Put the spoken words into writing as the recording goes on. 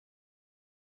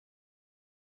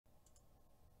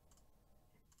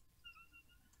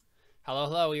Hello,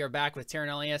 hello. We are back with Terra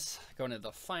Nullius, going into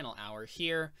the final hour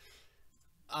here.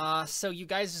 So you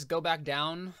guys just go back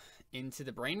down into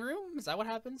the brain room? Is that what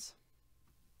happens?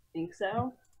 Think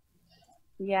so.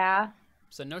 Yeah.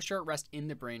 So no short rest in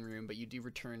the brain room, but you do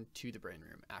return to the brain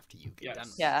room after you get done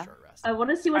with the short rest. I want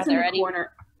to see what's in the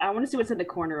corner. I want to see what's in the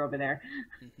corner over there.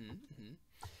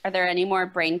 Are there any more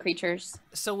brain creatures?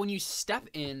 So when you step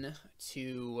in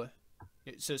to...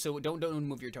 So don't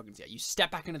move your tokens yet. You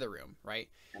step back into the room, right?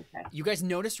 Okay. You guys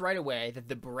notice right away that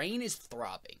the brain is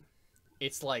throbbing.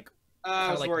 It's like,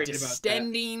 I was like worried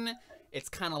distending. About that. It's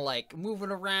kind of like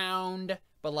moving around,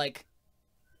 but like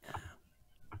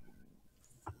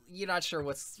you're not sure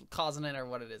what's causing it or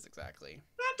what it is exactly.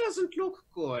 That doesn't look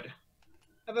good.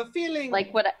 I have a feeling.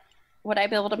 Like, would I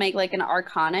be able to make like an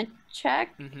Arcana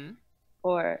check?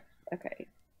 Or okay.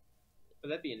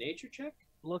 Would that be a nature check?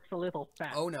 Looks a little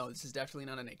fat. Oh no, this is definitely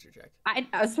not a nature check. I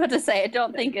was about to say I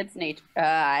don't think it's nature.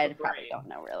 I probably don't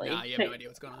know really. Nah, you have no idea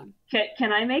what's going on.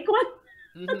 Can I make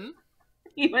one?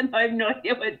 Even though I have no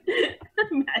idea what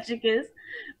magic is.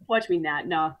 Watch me, Nat.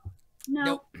 No.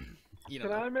 Nope. You don't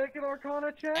Can know. I make an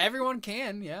Arcana check? Everyone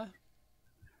can, yeah.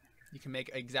 You can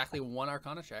make exactly one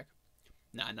Arcana check.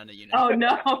 Nah, none of you know. Oh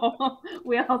no,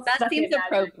 we all. That seems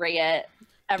appropriate.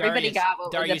 Everybody Darius, got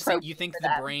what was appropriate. You think for the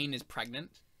them. brain is pregnant?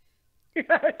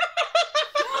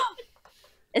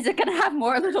 Is it gonna have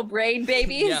more little brain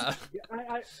babies? Yeah.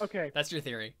 Okay. That's your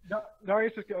theory.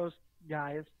 Darius just goes,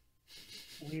 guys,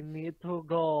 we need to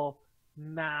go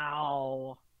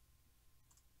now.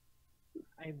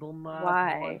 I do not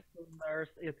want to nurse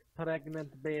its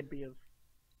pregnant babies.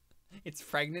 It's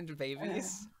pregnant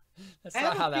babies? That's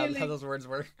not how those words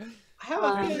work. I have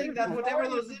a feeling that whatever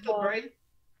those little brain...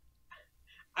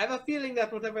 I have a feeling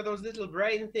that whatever those little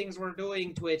brain things were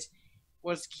doing to it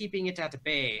was keeping it at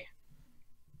bay.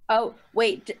 Oh,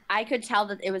 wait. I could tell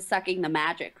that it was sucking the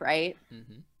magic, right?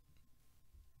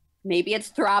 Maybe it's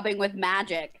throbbing with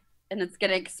magic, and it's going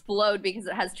to explode because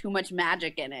it has too much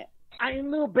magic in it. I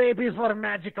knew babies were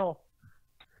magical.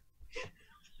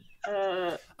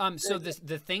 So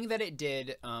the thing that it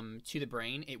did to the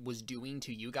brain, it was doing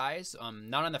to you guys,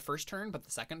 not on the first turn, but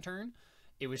the second turn,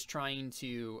 it was trying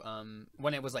to,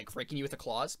 when it was like freaking you with the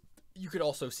claws, you could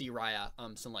also see Raya,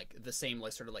 some like the same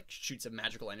like sort of like shoots of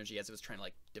magical energy as it was trying to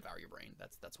like devour your brain.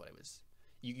 That's what it was.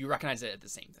 You recognize it as the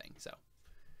same thing. So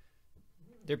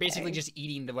they're basically just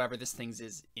eating whatever this thing's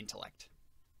is intellect.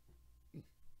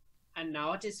 And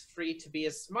now it is free to be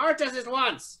as smart as it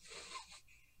wants.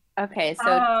 Okay,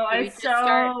 so I so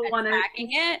want to attacking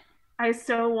it. I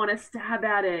so want to stab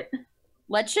at it.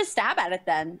 Let's just stab at it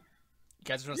then. You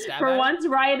guys want to stab For at once,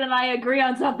 Ryan and I agree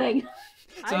on something.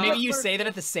 So maybe you say that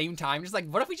at the same time, just like,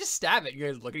 what if we just stab it? You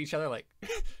guys look at each other like.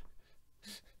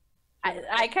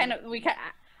 I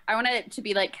want it to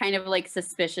be like kind of like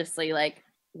suspiciously like,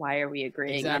 why are we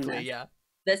agreeing on this? Yeah.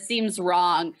 This seems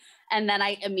wrong. And then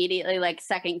I immediately like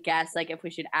second guess like if we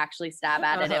should actually stab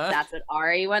at it if that's what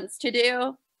Ari wants to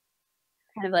do.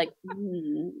 Kind of like,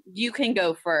 you can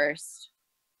go first.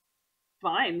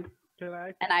 Fine. Can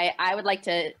I? And I would like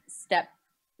to step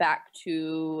back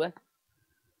to.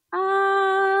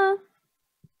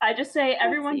 I just say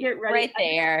everyone get ready. Right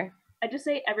there. I just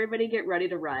say everybody get ready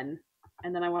to run,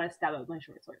 and then I want to stab it with my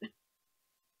short sword.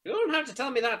 You don't have to tell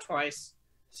me that twice.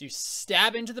 So you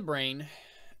stab into the brain,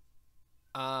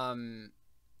 and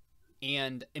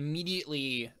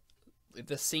immediately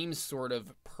the same sort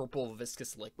of purple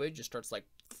viscous liquid just starts like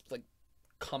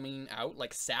coming out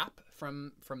like sap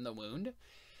from the wound.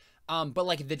 But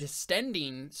like the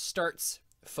distending starts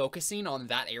focusing on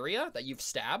that area that you've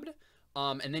stabbed,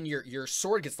 and then your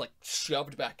sword gets like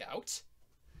shoved back out,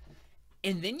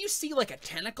 and then you see like a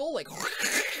tentacle like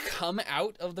come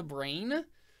out of the brain,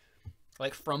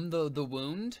 like from the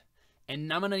wound,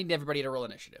 and I'm gonna need everybody to roll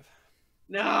initiative.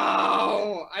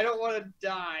 No, I don't want to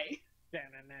die.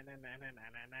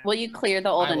 Will you clear the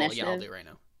old initiative? Yeah, I'll do it right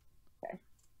now. Okay.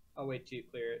 I'll wait till you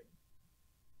clear it.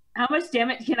 How much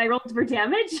damage can I roll for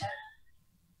damage?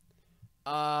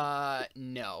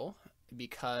 No,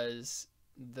 because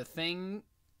the thing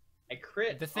I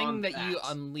crit. The thing that you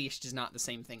unleashed is not the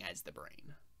same thing as the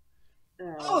brain.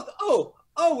 Oh,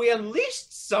 we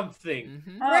unleashed something.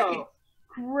 Oh,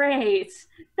 great.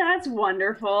 That's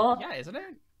wonderful. Yeah, isn't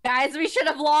it? Guys, we should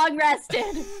have long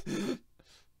rested.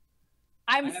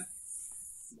 I'm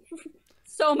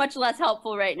so much less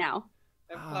helpful right now.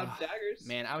 I have cloud daggers.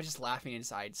 Man, I was just laughing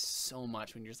inside so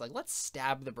much when you're just like, let's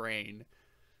stab the brain.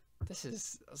 I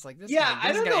was like, this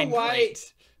I don't know why.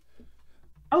 Great.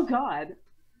 Oh, God.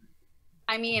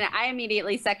 I mean, I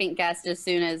immediately second guessed as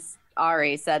soon as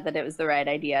Ari said that it was the right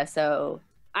idea, so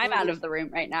I'm out of the room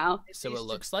right now. So it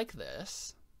looks like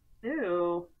this.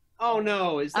 Ew. Oh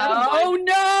no, is that Oh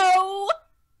no!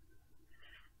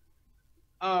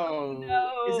 Oh,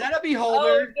 No. is that a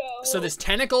beholder? Oh, no. So this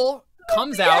tentacle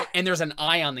comes out, and there's an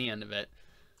eye on the end of it.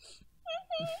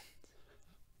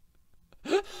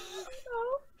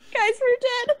 Oh, guys, we're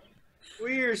dead.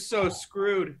 We're so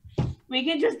screwed. We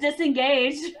can just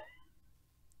disengage.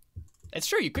 It's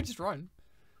true. You could just run.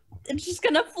 It's just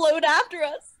gonna float after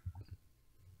us.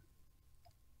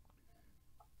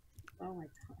 Oh my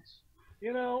gosh.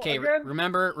 You know, Okay, again,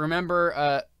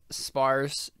 remember,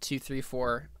 Spars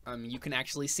 234. You can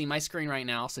actually see my screen right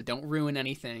now, so don't ruin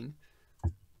anything.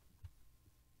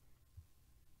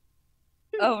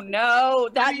 Oh no,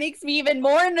 that makes me even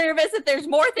more nervous that there's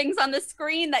more things on the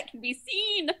screen that can be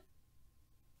seen.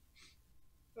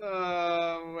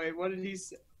 Wait, what did he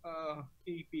say?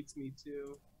 He beats me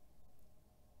too.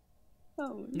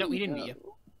 Oh, No, he didn't beat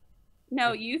you.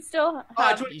 No, you still Oh,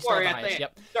 have... You still have the 24, I highest, think.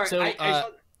 yep. Sorry, So, I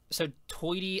So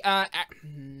Toity,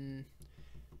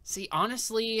 see,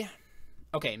 honestly,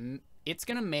 okay, it's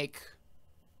gonna make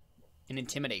an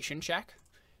intimidation check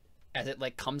as it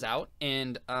like comes out,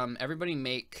 and everybody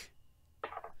make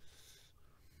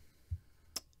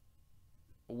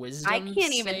wisdom. I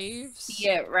can't even saves. see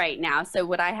it right now, so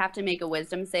would I have to make a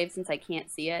wisdom save since I can't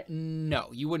see it? No,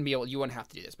 you wouldn't be able. You wouldn't have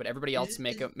to do this, but everybody else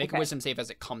make a okay. wisdom save as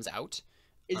it comes out.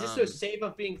 is this a save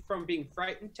of being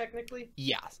frightened technically?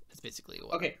 Yeah, that's basically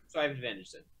what. Okay, so I have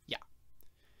advantage then.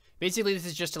 Basically, this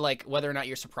is just to like whether or not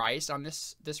you're surprised on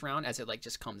this round as it like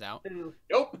just comes out. Ew.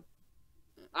 Nope.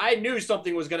 I knew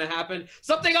something was gonna happen.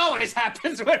 Something always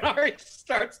happens when Ari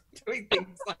starts doing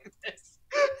things like this.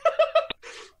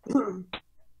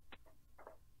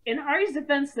 In Ari's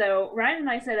defense, though, Ryan and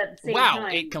I said at the same Wow,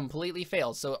 time. it completely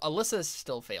failed. So Alyssa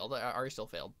still failed. Ari still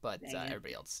failed, but Dang it.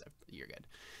 everybody else, you're good.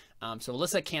 So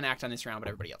Alyssa can't act on this round, but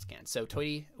everybody else can. So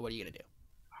Toity, what are you gonna do?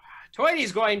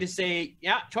 Toity's going to say,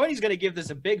 yeah, Toity's going to give this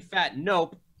a big fat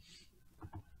nope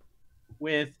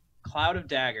with Cloud of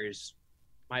Daggers,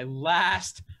 my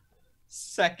last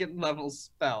second level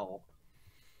spell.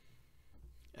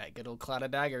 All right, good old Cloud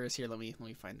of Daggers. Here, let me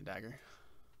find the dagger.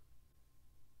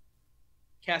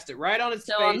 Cast it right on its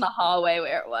Still face. in the hallway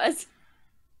where it was.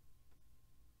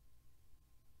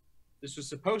 This was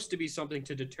supposed to be something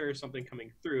to deter something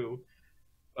coming through,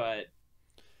 but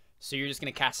So you're just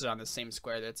gonna cast it on the same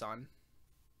square that it's on.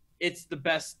 it's the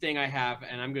best thing I have,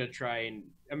 and I'm going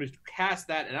to cast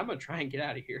that, and I'm going to try and get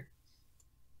out of here.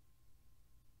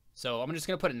 So I'm just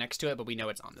gonna put it next to it, but we know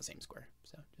it's on the same square.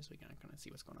 So just so we can kind of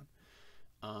see what's going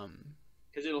on.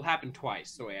 Because it'll happen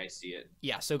twice, the way I see it.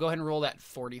 Yeah. So go ahead and roll that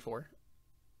 44,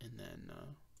 and then.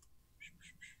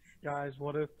 guys,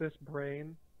 what if this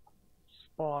brain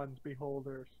spawns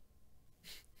beholders?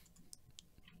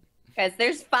 Guys,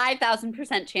 there's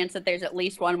 5,000% chance that there's at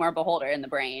least one more beholder in the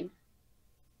brain.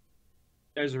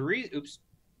 There's a reason. Oops.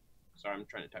 Sorry, I'm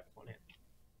trying to type with one hand.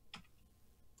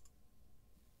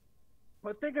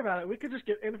 But think about it, we could just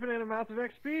get infinite amounts of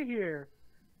XP here.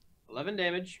 11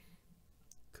 damage.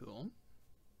 Cool.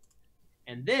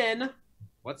 And then,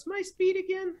 what's my speed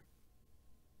again?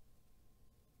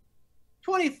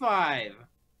 25.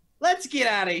 Let's get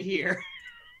out of here.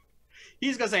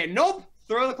 He's going to say, nope.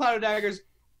 Throw the Cloud of Daggers.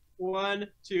 1,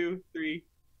 2, 3,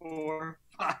 4,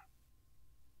 5.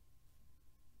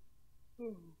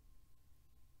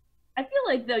 I feel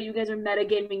like, though, you guys are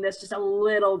metagaming this just a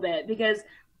little bit because.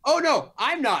 Oh, no,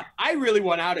 I'm not. I really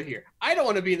want out of here. I don't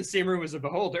want to be in the same room as a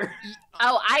beholder.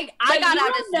 Oh, I But got you out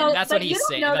don't as know, That's but what he's you don't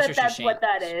saying. know That's that what that's she's what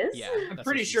that saying. is. Yeah. I'm that's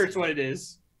pretty what she's sure it's saying. what it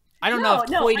is. I don't know if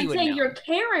No, Toity I'm would saying know. your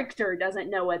character doesn't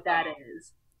know what that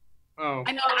is. Oh.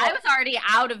 I mean, I was already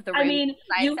out of the room. I mean, because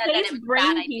I you said that it face was a bad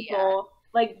brain idea. people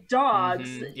like dogs.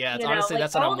 Mhm. Yeah, you honestly, know,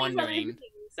 that's like, what all I'm these other wondering. things.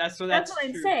 That's what I'm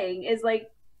true. saying is like,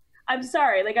 I'm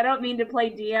sorry, like I don't mean to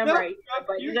play DM No, right here,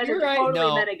 but you guys are you're right. totally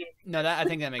No. metagaming. No, that I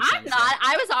think that makes I'm sense. not.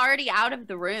 I was already out of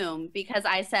the room because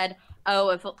I said, "Oh,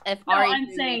 if Ari I'm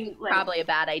knew, saying, it's like- probably a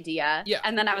bad idea." Yeah.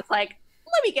 And then I was like,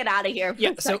 "Let me get out of here." For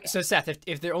Yeah, a so second. Seth,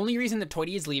 if the only reason that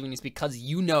Toity is leaving is because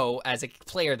you know as a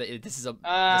player that this is a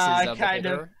kind of.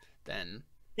 beholder, then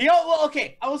Well,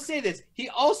 okay, I will say this. He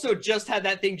also just had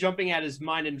that thing jumping at his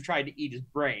mind and tried to eat his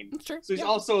brain. that's true. So he's Yeah.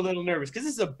 also a little nervous because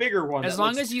this is a bigger one. As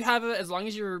long as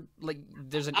you're like,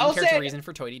 there's an I'll in-character say- reason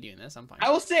for Toity doing this, I'm fine. I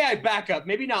will say I back up.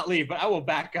 Maybe not leave, but I will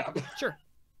back up. Sure.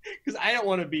 Because I don't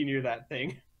want to be near that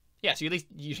thing. Yeah, so at least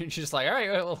you're just like, all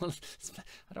right, well,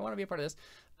 I don't want to be a part of this.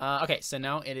 Okay, so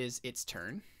now it is its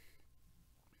turn.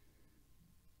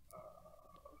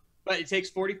 But it takes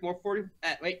 40.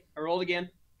 Wait, I rolled again.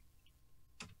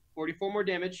 44 more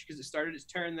damage because it started its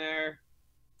turn there.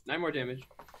 9 more damage.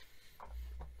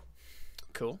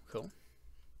 Cool.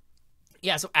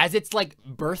 Yeah, so as it's like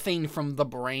birthing from the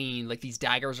brain, like these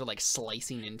daggers are like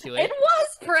slicing into It it.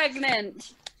 was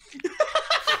pregnant.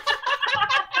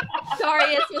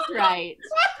 Darius was right.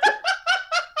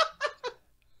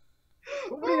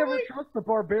 Nobody ever trusts a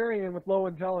barbarian with low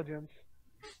intelligence.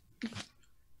 Here.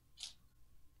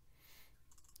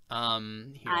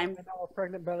 I'm I know a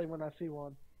pregnant belly when I see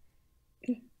one.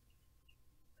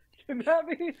 Can that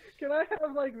be? Can I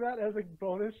have like that as a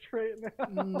bonus trait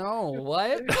now? No,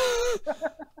 what?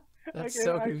 That's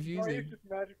so It confusing. just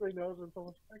magically knows when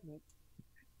someone's pregnant.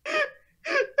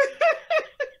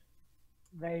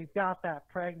 They got that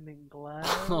pregnant glove.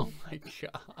 Oh my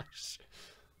gosh.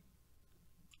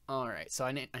 All right, so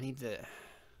I need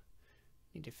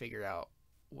to figure out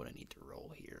what I need to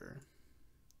roll here.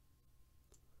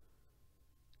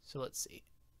 So let's see.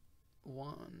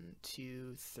 1,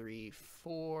 2, 3,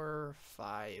 4,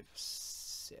 5,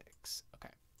 6. Okay,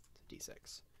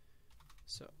 D6.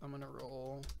 So I'm gonna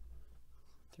roll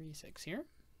 3, 6 here.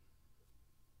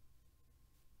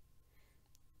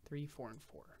 3, 4, and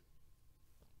 4.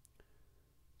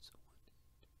 So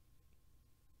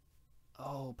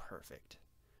oh, perfect.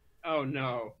 Oh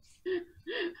no.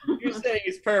 You're saying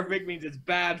it's perfect means it's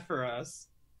bad for us.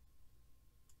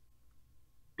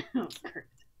 Oh, Kurt.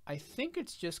 I think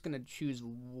it's just gonna choose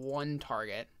one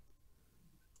target.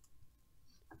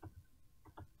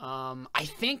 I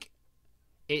think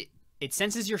it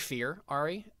senses your fear,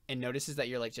 Ari, and notices that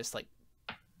you're like just like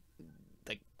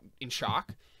in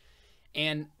shock.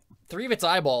 And 3 of its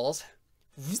eyeballs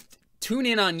tune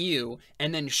in on you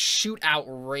and then shoot out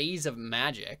rays of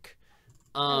magic.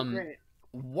 Great.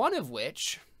 One of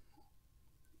which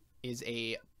is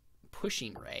a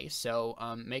pushing ray. So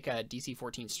make a DC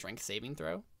 14 strength saving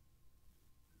throw.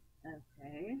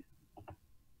 Okay.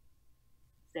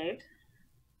 Saved.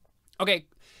 Okay,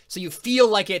 so you feel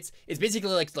like it's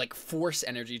basically like force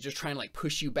energy just trying to like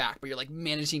push you back, but you're like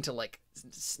managing to like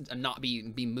not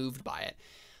be moved by it.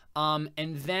 And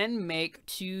then make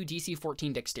 2 DC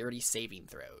 14 dexterity saving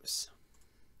throws.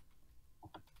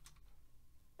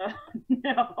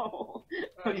 No.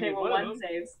 Okay, well, one of one them.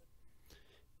 saves.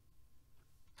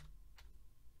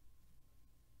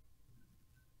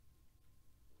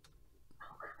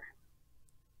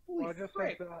 Well, I just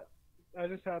Frick. had that. I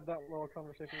just had that little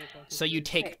conversation with my So you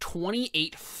sister. take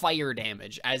 28 fire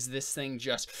damage as this thing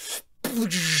just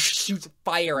shoots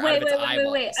fire out of its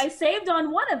eyeballs. Wait. I saved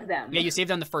on one of them. Yeah, you saved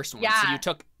on the first one. So Yeah. you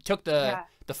took the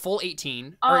Yeah. full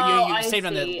 18, Oh, or you I saved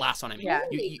on the see. last one. I mean, Yeah.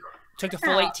 you took the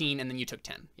full crap. 18 and then you took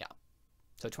 10. Yeah,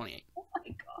 so 28. Oh my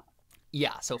god.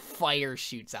 Yeah, so fire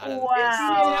shoots out of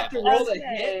Wow. You have to roll the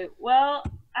Okay, well,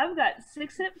 I've got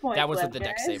 6 hit points. That was what left, the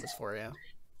dex guys. save was for, yeah.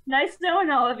 Nice knowing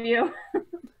all of you.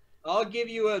 I'll give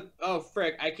you a. Oh,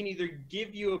 frick. I can either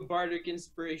give you a bardic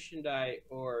inspiration die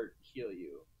or heal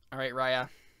you. All right, Raya.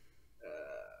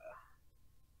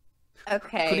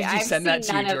 Okay, Who did you I've send that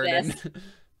seen to, none of Jordan? this.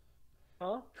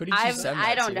 Huh? Who did you send that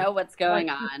I don't to? know what's going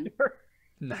on.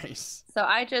 Nice. So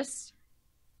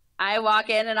I walk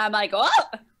in and I'm like, oh!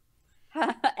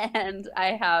 And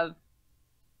I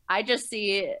just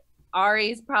see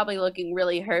Ari's probably looking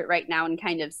really hurt right now and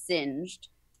kind of singed.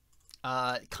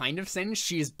 Kind of singed.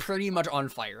 She is pretty much on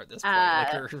fire at this point. Like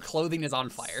her clothing is on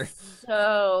fire.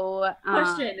 So,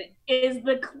 Question: Is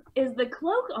the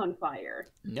cloak on fire?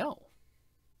 No.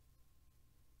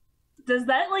 Does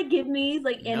that like give me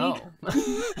like any? No.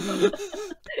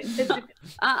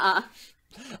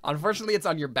 Unfortunately, it's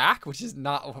on your back, which is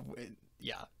not.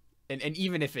 Yeah, and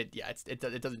even if it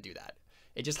doesn't do that.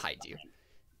 It just hides you.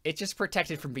 It's just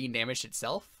protected from being damaged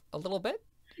itself a little bit.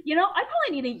 You know, I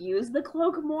probably need to use the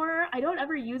cloak more. I don't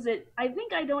ever use it. I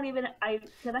think I don't even.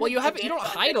 Well, you don't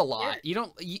hide a lot. You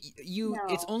don't. You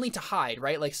No. It's only to hide,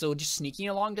 right? Like, so just sneaking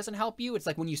along doesn't help you. It's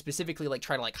like when you specifically like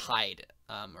try to like hide,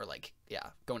 or like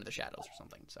go into the shadows or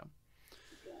something. So.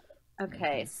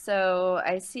 okay, so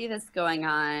I see this going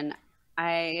on.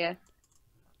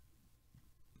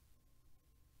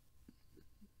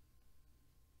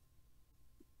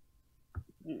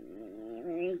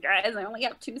 Guys, I only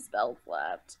have 2 spells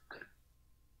left.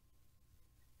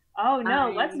 Oh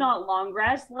no, let's not long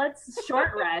rest. Let's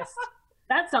short rest.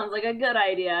 That sounds like a good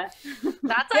idea.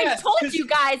 That's Yes, I told 'cause- you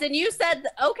guys, and you said,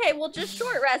 okay, we'll just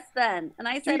short rest then. And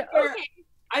I said, fair, okay.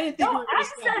 I didn't think you No, were I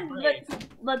going to said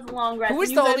let's long rest. Who was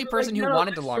and the you guys only were person like, who no,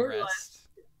 wanted to long short rest?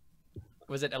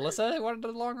 Was it Alyssa who wanted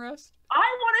to long rest?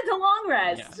 I wanted to long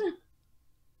rest,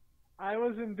 I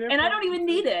was indifferent. and I don't even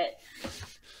need it.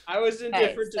 I was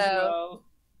indifferent as so- well.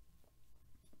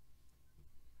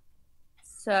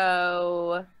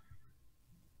 So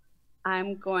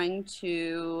I'm going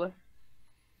to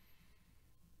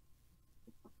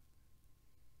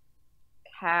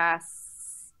cast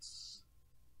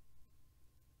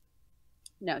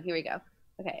No, here we go.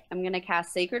 Okay, I'm gonna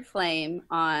cast Sacred Flame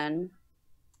on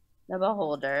the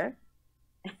beholder.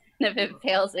 And if it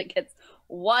fails, it gets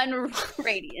 1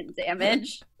 radiant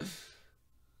damage.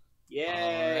 Yay!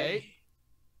 Alright.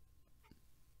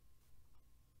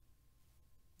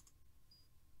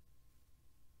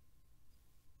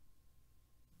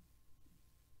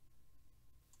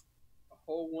 A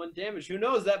whole 1 damage. Who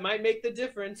knows? That might make the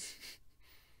difference.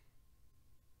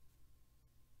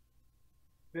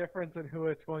 Difference in who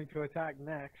it's going to attack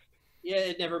next.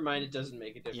 Yeah, never mind. It doesn't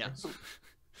make a difference. Yeah.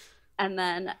 And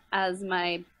then as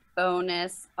my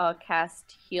bonus, I'll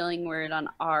cast Healing Word on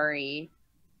Ari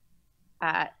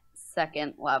at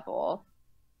 2nd level.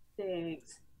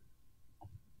 Thanks.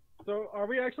 So, are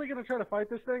we actually going to try to fight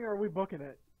this thing, or are we booking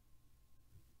it?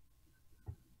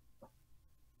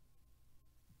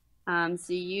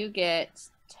 So you get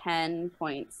 10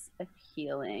 points of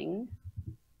healing.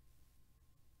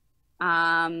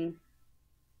 And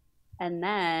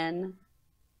then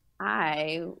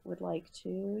I would like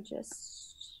to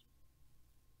just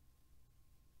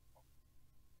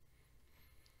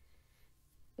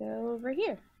go over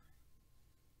here.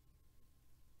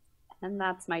 And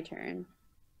that's my turn.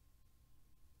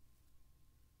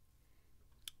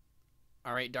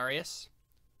 All right, Darius.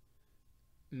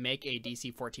 Make a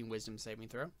DC 14 Wisdom saving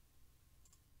throw.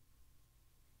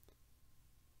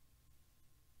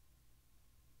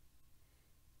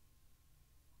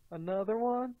 Another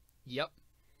one? Yep.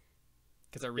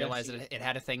 Because I realized that it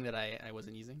had a thing that I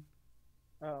wasn't using.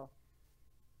 Oh.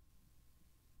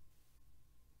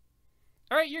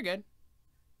 All right, you're good.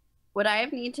 Would I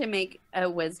have need to make a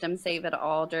wisdom save at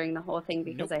all during the whole thing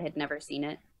because Nope. I had never seen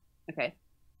it? Okay.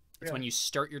 It's Yeah. when you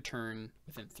start your turn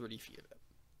within 30 feet of it.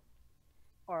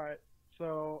 Alright,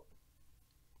 so...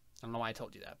 I don't know why I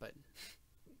told you that, but...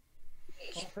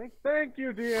 Well, thank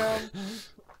you, DM! It's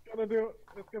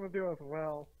gonna do us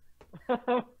well.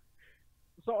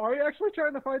 So, are you actually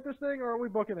trying to fight this thing, or are we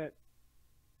booking it?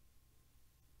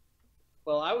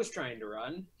 Well, I was trying to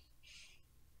run.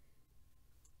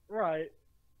 Right.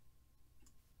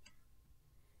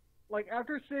 Like,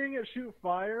 after seeing it shoot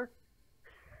fire...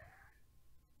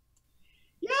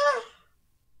 Yeah.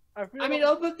 I feel I mean, like-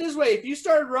 I'll put it this way: if you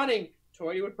started running,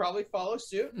 Tori would probably follow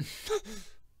suit.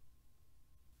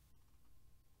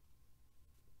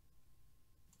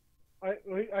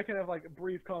 I can have like a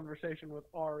brief conversation with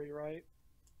Ari, right?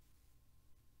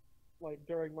 Like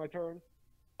during my turn.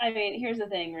 I mean, here's the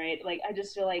thing, right? Like, I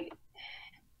just feel like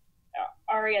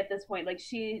Ari at this point, like,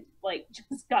 she like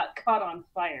just got caught on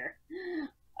fire.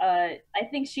 I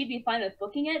think she'd be fine with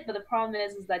booking it, but the problem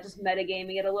is that just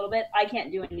metagaming it a little bit, I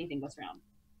can't do anything this round.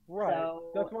 Right.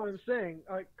 So- That's what I'm saying.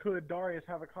 Could Darius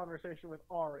have a conversation with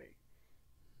Ari?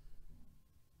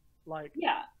 Like,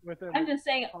 Yeah, with him. I'm just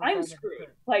saying I'm screwed.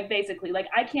 Like, basically, like,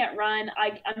 I can't run.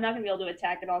 I'm not gonna be able to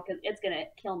attack at all because it's gonna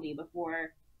kill me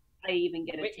before I even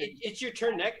get a Wait, turn. it's your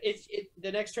turn next.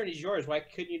 The next turn is yours. Why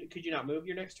could you not move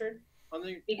your next turn on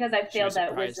the? Because I She failed was that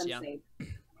surprised, wisdom yeah. save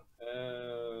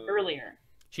Uh, earlier.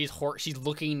 She's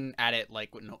looking at it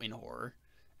like in horror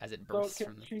as it bursts can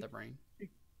from she- the brain.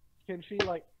 Can she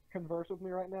like converse with me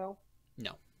right now?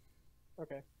 No.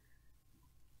 Okay.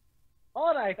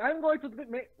 All right, I'm going to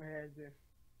make.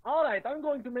 All right, I'm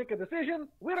going to make a decision.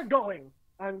 We're going.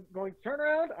 I'm going to turn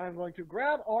around. I'm going to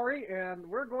grab Ari, and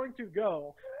we're going to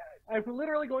go. I'm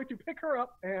literally going to pick her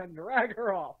up and drag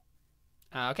her off.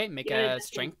 Okay, make Yeah, a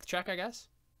strength check, I guess.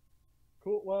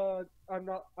 Cool. Well, I'm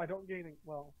not. I don't gain.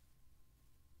 Well,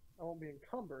 I won't be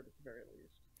encumbered at the very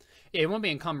least. Yeah, it won't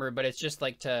be encumbered, but it's just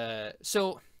like to...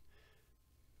 So,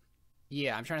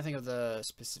 yeah, I'm trying to think of the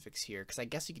specifics here, because I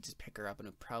guess you could just pick her up and it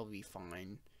would probably be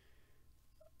fine.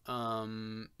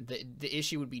 The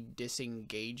issue would be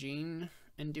disengaging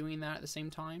and doing that at the same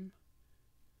time.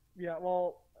 Yeah.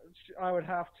 Well, I would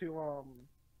have to.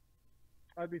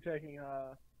 I'd be taking.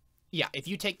 Yeah, if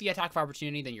you take the attack of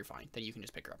opportunity, then you're fine. Then you can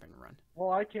just pick her up and run.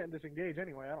 Well, I can't disengage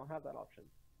anyway. I don't have that option.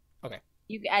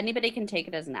 Anybody can take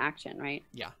it as an action, right?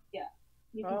 You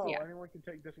can Oh, Yeah. anyone can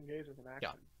take disengage as an Yeah.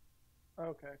 action.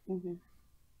 Okay.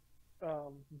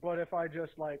 Mm-hmm. But if I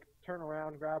just like turn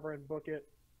around, grab her, and book it,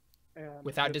 and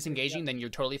Without just- disengaging, then you're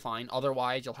totally fine.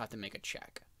 Otherwise, you'll have to make a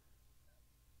check.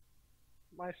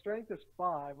 My strength is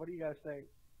 5. What do you guys think?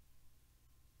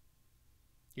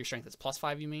 Your strength is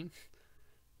 +5, you mean?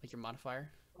 Like your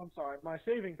modifier? I'm sorry, my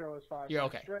saving throw is 5. You're my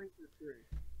okay. Strength is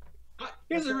 3.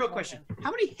 here's a real question: how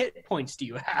many hit points do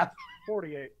you have?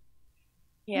 48.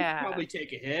 Yeah. Probably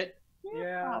take a hit.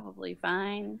 Yeah. Probably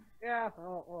fine. Yeah.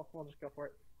 Oh, we'll just go for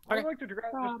it. Okay. I'm going to just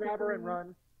grab her and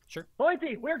run. Sure.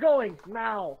 Pointy, we're going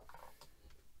now.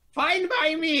 Fine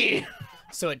by me.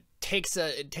 So it takes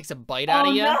a bite out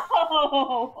of you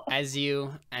no! as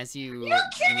you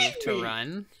move to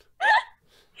run.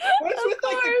 What is with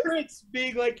like the crits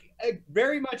being like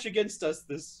very much against us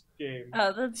this game?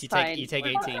 Oh, that's So fine. you take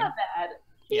That's 18. not bad.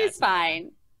 Yeah, He's it's not bad.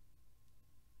 fine.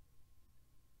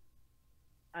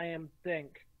 I am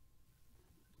think.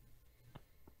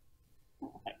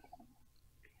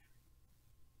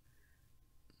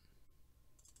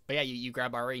 But yeah, you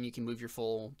grab Ari and you can move your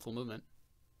full movement.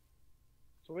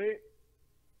 Sweet.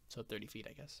 So 30 feet,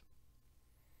 I guess.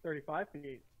 35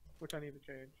 feet, which I need to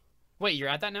change. Wait, you're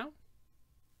at that now?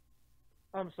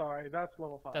 I'm sorry, that's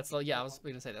level 5. That's yeah. I was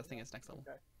gonna say that thing is next level.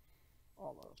 Okay.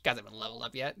 Almost. You guys haven't leveled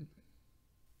up yet.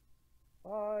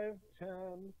 5,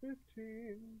 10,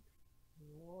 15,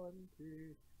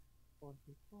 20,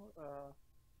 24,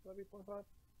 maybe 25.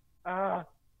 Ah,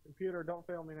 computer, don't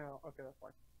fail me now. Okay, that's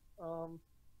fine.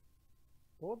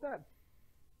 What would that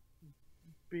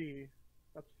be?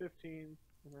 That's 15,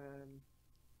 and then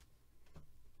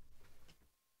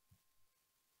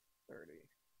 30.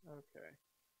 Okay.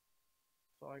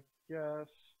 So I guess.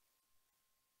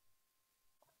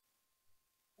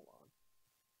 Hold on.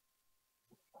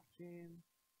 15.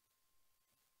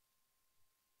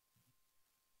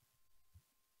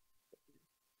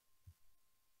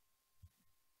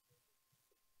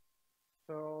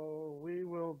 So we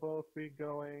will both be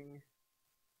going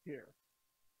here.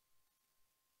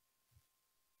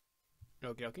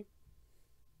 Okay, okay.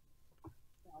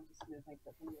 I'm just gonna make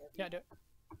that thing Yeah, do it.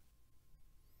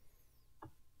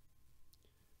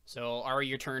 So, Ari,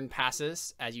 your turn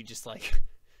passes as you just like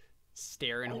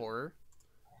stare in horror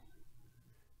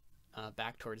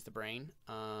back towards the brain.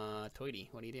 Toity,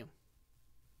 what do you do?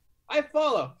 I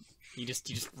follow. You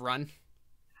just run.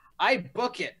 I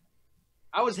book it.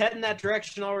 I was heading that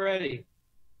direction already.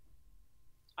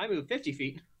 I moved 50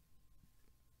 feet.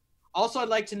 Also, I'd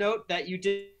like to note that you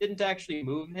didn't actually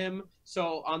move him,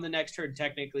 so on the next turn,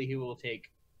 technically, he will take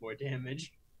more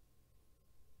damage.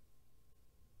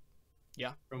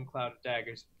 Yeah. From Cloud of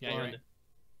Daggers. Yeah, you're right.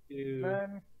 2,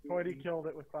 Then Toity killed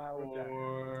it with Cloud of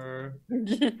Daggers.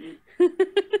 4,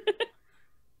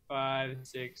 5,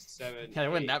 6, 7. Yeah,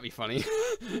 wouldn't that be funny?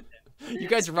 You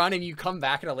guys run and you come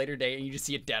back at a later date and you just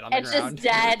see it dead on the It's ground.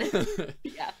 just dead.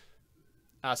 Yeah.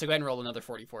 So go ahead and roll another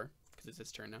 44 because it's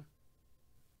his turn now.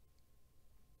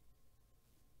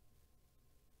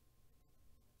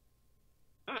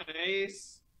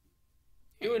 Nice.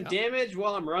 There you Doing go. damage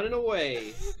while I'm running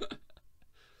away.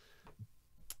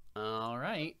 All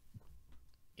right.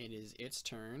 It is its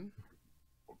turn.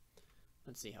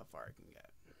 Let's see how far it can get.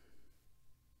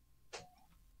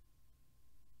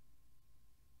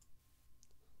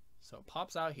 So it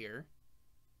pops out here.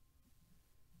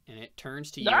 And it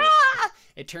turns to you. Ah!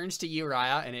 It turns to you,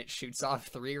 Raya, and it shoots off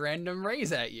 3 random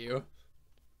rays at you.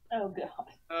 Oh god.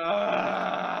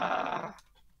 Ah.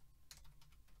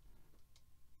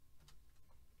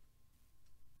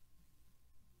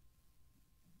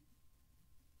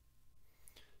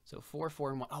 So 4,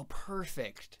 4, and 1. Oh,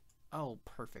 perfect. Oh,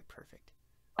 perfect, perfect.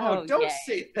 Oh, don't yay.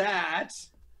 say that.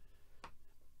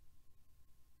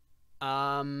 You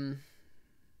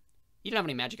don't have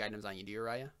any magic items on you, do you,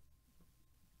 Raya?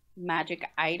 Magic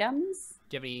items?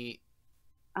 Do you have any?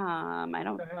 I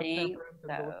don't I have think temperance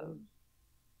and so. diligence.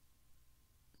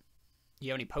 Do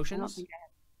you have any I don't potions? think I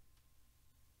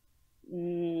have.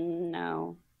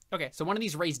 No. Okay, so one of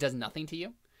these rays does nothing to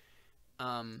you.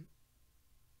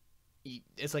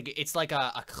 It's like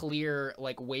a clear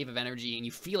like wave of energy, and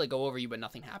you feel it go over you, but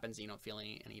nothing happens. And you don't feel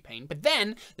any pain. But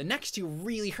then the next 2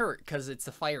 really hurt because it's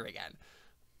the fire again.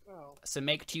 Oh. So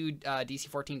make 2 DC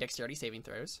 14 Dexterity saving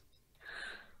throws.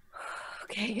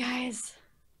 Okay, guys.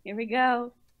 Here we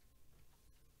go.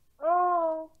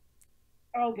 Oh.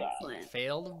 Oh god. Excellent.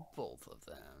 Failed both of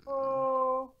them.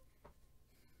 Oh.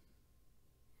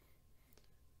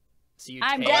 So you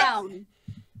I'm take, down.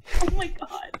 Oh my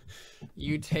god.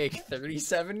 You take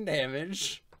 37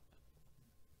 damage.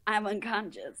 I'm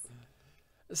unconscious.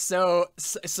 So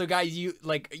guys, you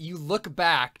look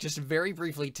back just very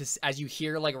briefly as you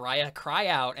hear like Raya cry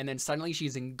out, and then suddenly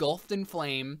she's engulfed in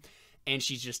flame, and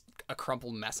she's just a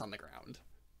crumpled mess on the ground.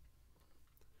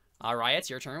 Raya, it's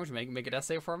your turn. Would you make a death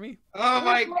save for me? Oh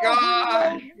my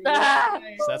god. Ah!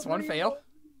 So that's 1 fail.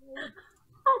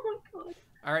 Oh my god.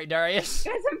 All right, Darius.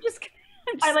 Guys, I'm just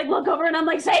I like look over and I'm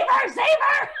like, save her, save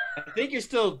her! I think you're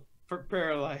still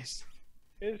paralyzed.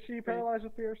 Is she paralyzed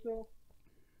with fear still?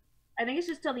 I think it's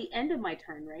just till the end of my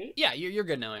turn, right? Yeah, you're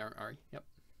good now, Ari. Yep.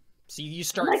 So you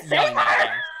start Like, yelling at "Save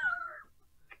her.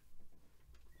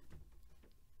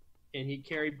 Can he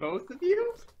carry both of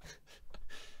you?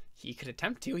 He could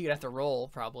attempt to. He'd have to roll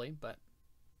probably, but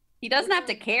He doesn't have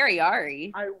to carry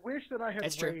Ari. I wish that I had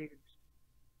That's true. raged.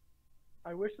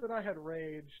 I wish that I had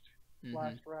raged Mhm.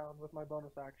 last round with my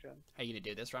bonus action. Are you gonna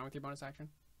do this round with your bonus action?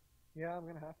 Yeah, I'm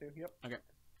gonna have to. Yep. Okay.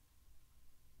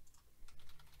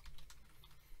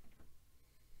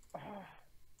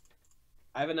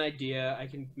 I have an idea. I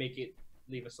can make it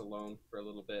leave us alone for a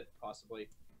little bit, possibly.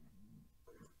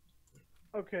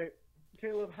 Okay,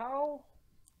 Caleb, how?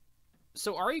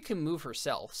 So Ari can move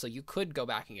herself, so you could go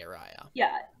back and get Raya.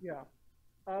 Yeah, Yeah.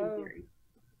 in theory.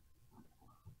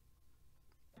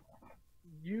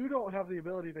 You don't have the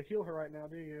ability to heal her right now,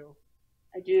 do you?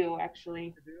 I do,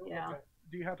 actually. You do? Yeah. Okay.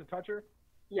 Do you have to touch her?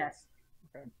 Yes.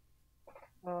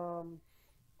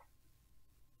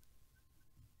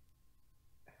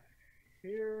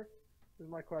 Here is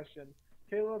my question.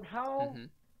 Caleb, how Mhm.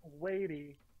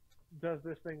 weighty does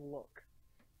this thing look?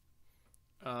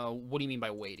 What do you mean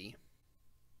by weighty?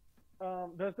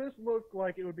 Does this look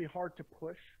like it would be hard to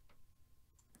push?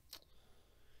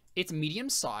 It's medium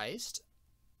sized.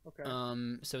 Okay.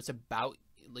 So it's about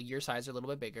like your size or a little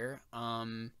bit bigger.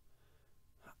 Not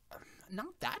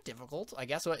that difficult, I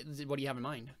guess. What do you have in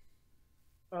mind?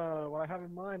 What I have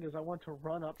in mind is I want to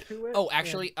run up to it. Oh,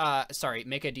 actually, sorry.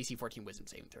 Make a DC 14 Wisdom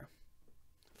saving throw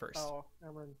first. Oh,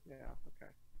 and then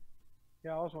okay.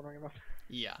 Yeah, I was wondering about.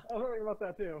 Yeah. I was wondering about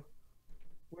that too.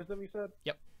 Wisdom, you said?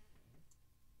 Yep.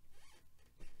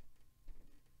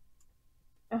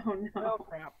 Oh no. Oh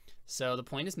crap. So the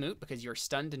point is moot because you're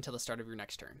stunned until the start of your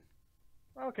next turn.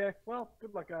 Okay. Well,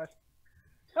 good luck, guys.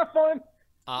 Have fun.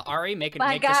 Ari, make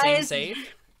Bye, the same guys.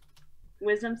 save.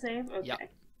 Wisdom save? Okay. Yep.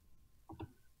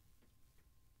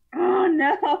 Oh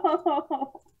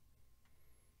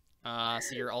no.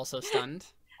 So you're also stunned.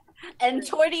 And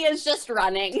Torty is just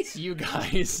running. So you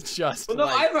guys just Well, no,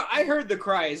 like, I heard the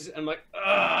cries. And I'm like,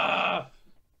 ugh.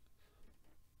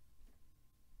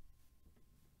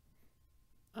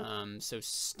 So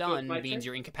stun my means turn?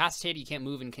 you're incapacitated, you can't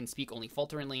move and can speak only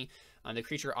falteringly. The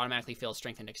creature automatically fails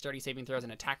strength and dexterity saving throws,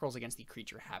 and attack rolls against the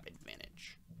creature have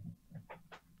advantage.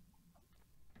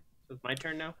 So it's my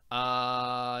turn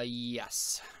now?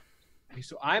 Yes. Okay,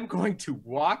 so I'm going to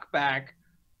walk back.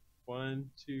 1,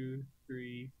 2,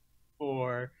 3,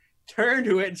 4. Turn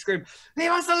to it and scream,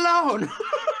 "Leave us alone!"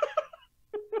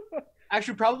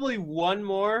 Actually, probably one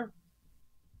more.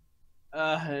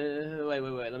 Wait.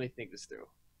 Let me think this through.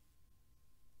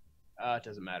 It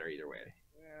doesn't matter either way.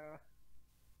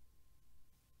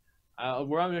 Yeah.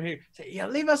 Where I'm going to say, "Yeah,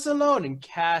 leave us alone," and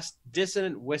cast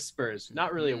Dissonant Whispers.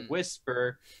 Not really a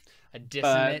whisper. A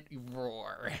dissonant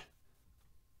roar.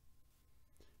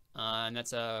 And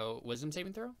that's a wisdom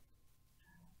saving throw?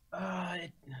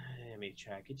 Let me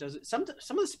check. It does. Some of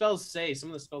the spells say, some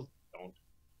of the spells don't.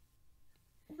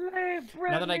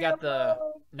 Now that I got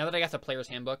the player's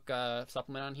handbook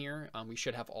supplement on here, we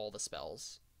should have all the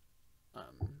spells.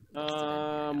 listed in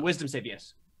here now. Wisdom save,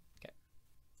 yes. Okay.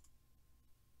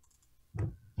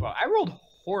 Well, I rolled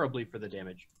horribly for the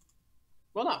damage.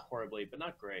 Well, not horribly, but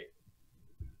not great.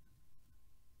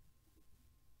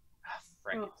 Ah,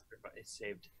 frick! Oh. It's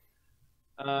saved.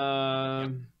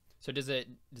 So does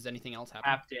anything else happen?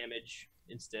 Half damage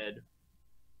instead.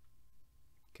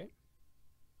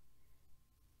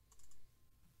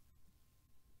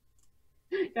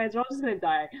 Guys, we're all just gonna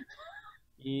die.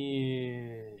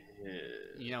 Yeah.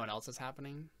 You know what else is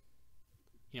happening?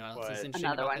 You know what else What? is interesting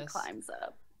Another about one this? climbs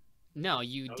up. No,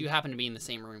 you do Okay. happen to be in the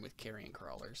same room with carrion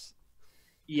crawlers.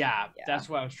 Yeah, Yeah. that's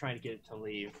why I was trying to get it to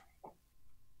leave.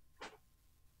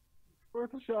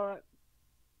 Worth a shot.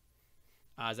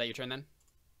 Is that your turn then?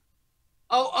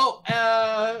 Sorry,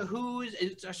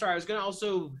 I was gonna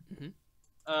also, Mhm.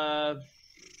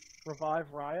 Revive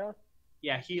Raya.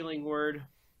 yeah, healing word.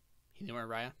 You know where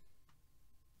Raya?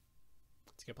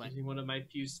 That's a good plan. Using one of my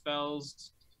few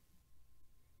spells.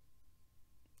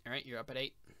 All right, you're up at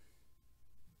 8.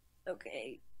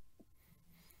 Okay.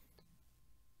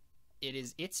 It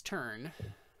is its turn.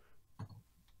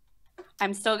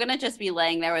 I'm still gonna just be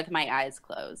laying there with my eyes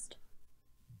closed.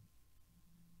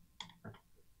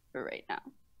 For right now.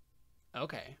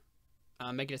 Okay.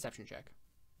 Make a deception check.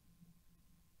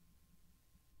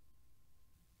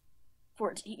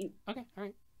 14. Okay, all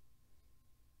right.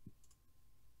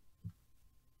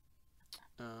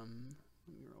 Let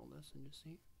me roll this and just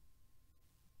see.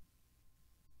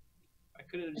 I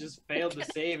could have just failed to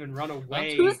save and run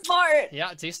away. Too smart!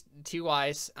 Yeah, too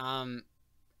wise.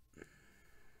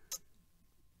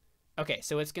 Okay,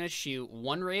 so it's gonna shoot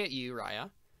 1 ray at you, Raya,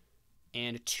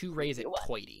 and 2 rays at What?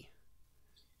 Toity.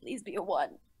 Please be a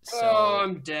 1. So, Oh,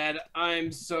 I'm dead.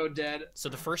 I'm so dead. so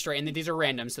the first ray, and these are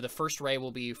random. So the first ray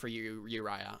will be for you,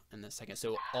 Raya, and the second.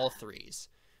 So all 3s.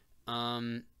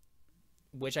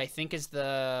 which I think is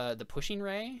the pushing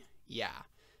ray. Yeah.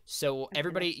 So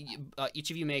everybody,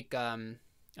 each of you make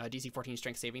DC 14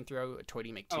 strength saving throw.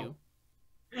 Toity make 2.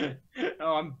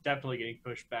 Oh, I'm definitely getting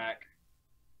pushed back.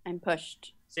 I'm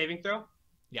pushed. Saving throw?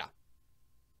 Yeah.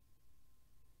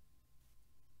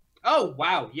 Oh,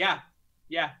 wow. Yeah.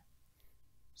 Yeah.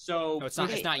 So No, it's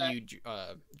not you,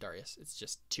 Darius. It's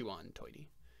just 2 on Toity.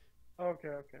 Okay.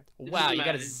 Wow, you got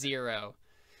a matter. 0.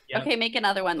 Yep. Okay, make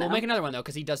another one, though. We'll make another one, though,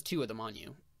 because he does 2 of them on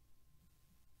you.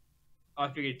 Oh, I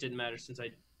figured it didn't matter since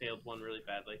I failed one really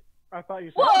badly. I thought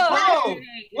you said. Whoa!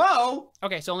 Whoa!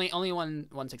 Okay, so only one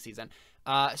succeeds then.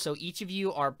 So each of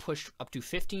you are pushed up to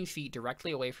 15 feet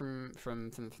directly away from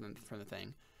the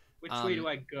thing. Which way do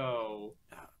I go?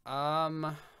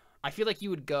 I feel like you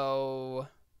would go.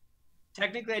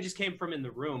 Technically, I just came from in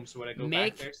the room, so would I go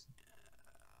Make- back there?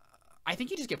 I think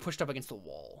you just get pushed up against the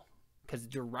wall, because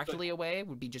directly away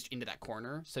would be just into that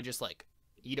corner. So just like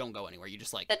you don't go anywhere. You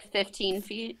just like At 15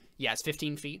 feet. yeah, it's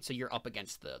 15 feet, so you're up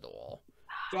against the wall.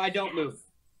 So I don't move.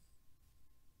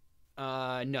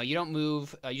 No, you don't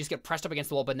move. You just get pressed up against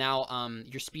the wall. But now,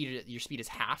 your speed is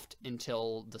halved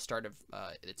until the start of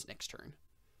its next turn.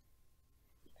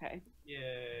 Okay.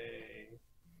 Yay.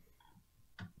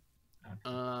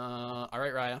 All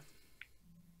right, Raya.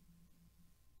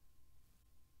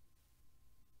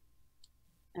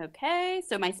 Okay,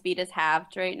 so my speed is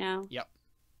halved right now. Yep.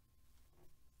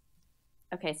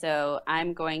 Okay, so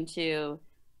I'm going to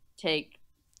take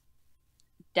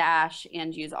dash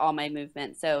and use all my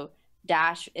movement. So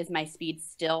dash, is my speed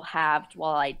still halved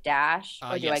while I dash,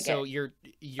 or do Yeah. I get? So you're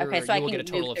Okay, so I you will can get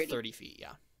a total move of 30. 30 feet.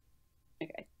 Yeah.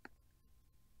 Okay.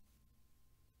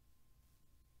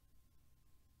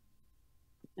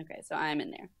 Okay, so I'm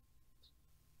in there.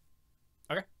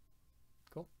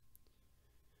 Cool.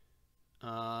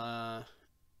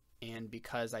 And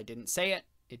because I didn't say it,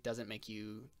 it doesn't make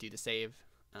you do the save.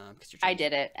 Because you're. I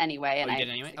did it anyway, Oh, and you I did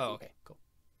anyway. Oh, okay, cool.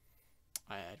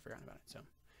 I'd forgotten about it. So,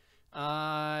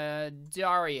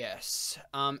 Darius.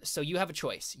 So you have a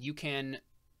choice. You can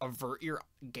avert your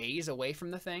gaze away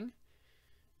from the thing,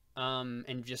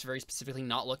 and just very specifically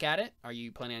not look at it. Are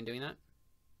you planning on doing that?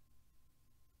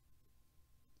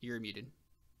 You're muted.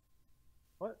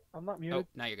 What? I'm not muted. Oh,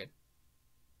 now you're good.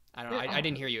 I don't know. Yeah. I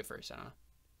didn't hear you at first. I don't know.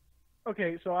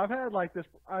 Okay, so I've had like this.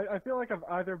 I feel like I've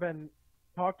either been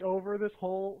talked over this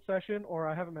whole session, or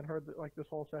I haven't been heard like this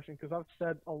whole session, because I've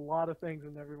said a lot of things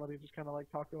and everybody just kind of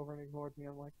like talked over and ignored me.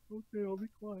 I'm like, okay, I'll be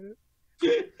quiet.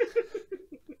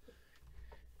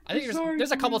 I think Sorry,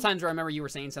 there's a couple dude. times where I remember you were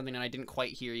saying something and I didn't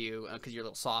quite hear you because you're a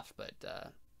little soft, but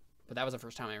that was the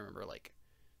first time I remember. Like,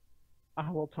 I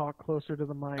will talk closer to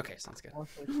the mic. okay, sounds good.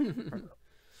 Honestly.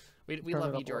 we Turn love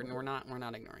it you, up a Jordan. little We're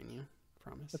not ignoring you.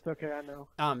 Promise. It's okay, I know.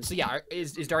 So yeah,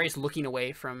 is Darius looking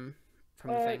away from the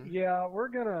thing? Yeah, we're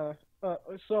gonna.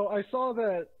 So I saw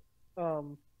that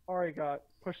Ari got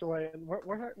pushed away, and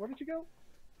where did you go?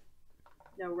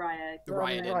 No, Raya.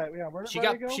 Raya did. Right, yeah, where did She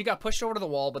Raya go? got pushed over to the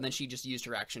wall, but then she just used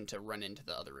her action to run into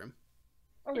the other room.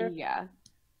 Okay. Yeah.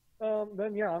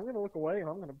 Then yeah, I'm gonna look away and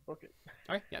I'm gonna book it.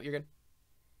 All right, yeah, you're good.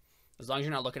 As long as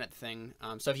you're not looking at the thing.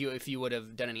 So if you would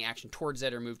have done any action towards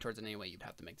it or moved towards it anyway, you'd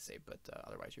have to make the save. But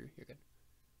otherwise, you're good.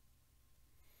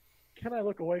 Can I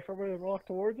look away from it and walk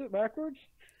towards it backwards?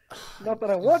 Not that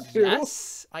I want to.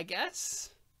 Yes, I guess.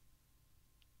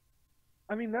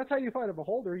 I mean, that's how you fight a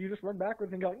beholder. You just run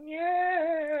backwards and go,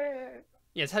 yeah.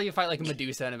 Yeah, it's how you fight like a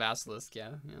Medusa and a Basilisk.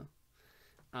 Yeah.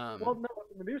 Well, no,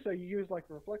 with Medusa, you use like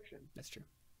reflection. That's true.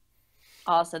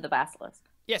 Also the basilisk.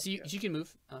 Yeah, so you can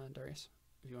move, Darius,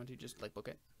 if you want to just like book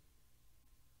it.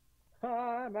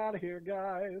 I'm out of here,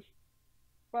 guys.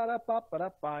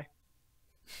 Ba-da-ba-ba-da-bye.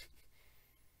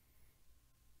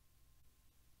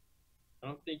 I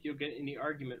don't think you'll get any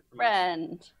argument from us.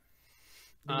 Friend.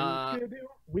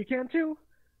 We can too.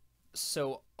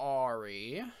 So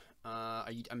Ari,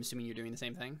 I'm assuming you're doing the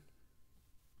same thing.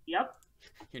 Yep.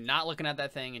 You're not looking at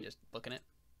that thing and just looking it.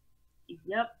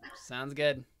 Yep. Sounds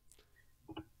good.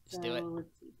 Just do it.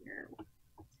 Let's see here.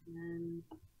 10.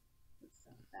 Let's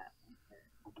set that one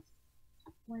there.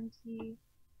 20.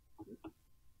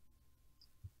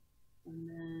 And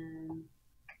then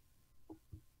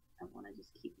I want to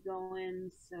just keep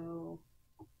going. So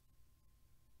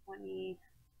 20,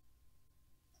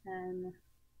 10.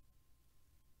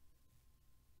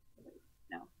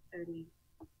 No, 30,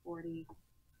 40,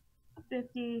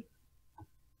 50,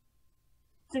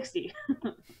 60.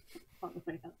 On the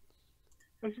way up.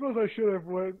 I suppose I should have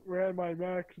ran my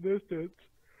max distance.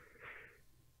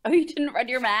 Oh, you didn't run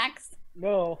your max?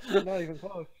 No, not even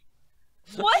close.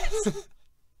 What?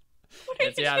 What are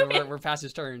Yes, you yeah, doing? we're past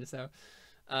his turn. So,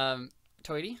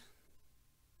 Toity.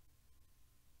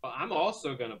 Well, I'm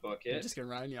also gonna book You're it. just gonna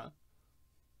run, yeah.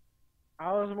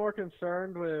 I was more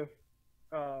concerned with,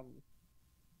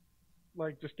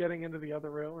 like, just getting into the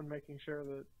other room and making sure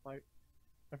that, like,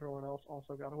 everyone else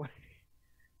also got away.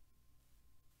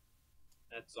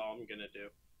 That's all I'm gonna do.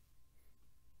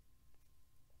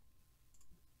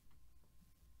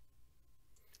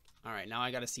 All right, now I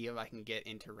gotta see if I can get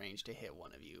into range to hit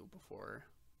one of you before.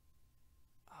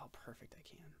 Oh, perfect! I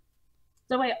can.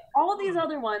 So wait, all these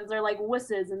other ones are like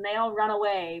wusses and they all run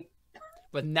away.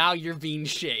 But now you're being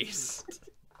chased.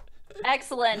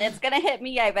 Excellent. It's gonna hit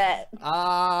me, I bet.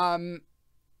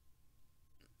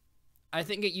 I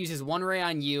think it uses 1 ray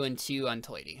on you and 2 on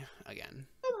Toity again.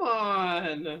 Come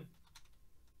on.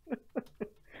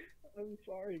 I'm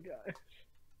sorry, guys.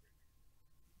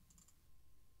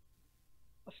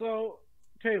 So,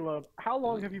 Caleb, how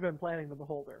long have you been planning the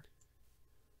Beholder?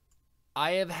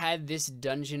 I have had this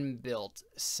dungeon built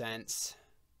since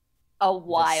A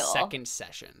while. the second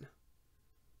session.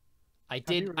 I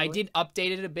did you really?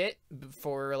 update it a bit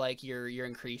for like your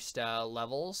increased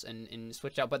levels and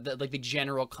switched out, but the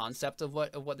general concept of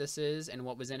what this is and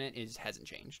what was in it hasn't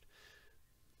changed.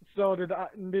 So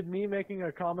did me making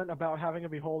a comment about having a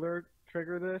Beholder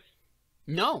trigger this?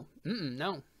 No,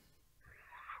 no.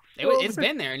 So- It's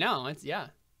been there. No, it's yeah.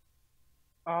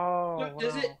 Oh, So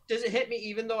does wow. it hit me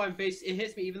even though I'm it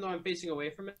hits me even though I'm facing away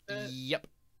from it? Yep.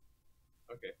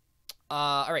 Okay.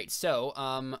 All right. So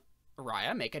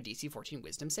Raya, make a DC 14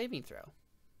 Wisdom saving throw.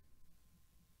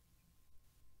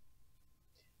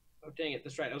 Oh dang it!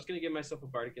 That's right. I was gonna give myself a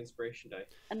bardic inspiration die.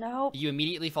 Nope. You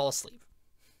immediately fall asleep.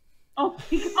 Oh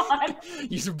my god.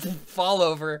 You just fall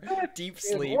over, deep It's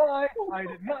sleep. why I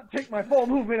did not take my full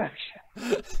movement action.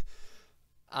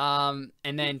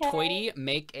 And then Okay. Toity,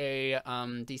 make a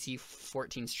DC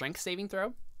 14 Strength saving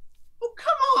throw. Oh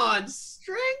come on,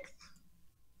 strength.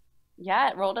 Yeah,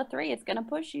 it rolled a 3. It's gonna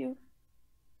push you.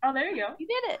 Oh, there you go. You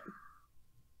did it.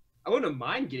 I wouldn't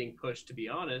mind getting pushed, to be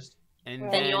honest. And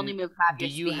Then Then you only move half do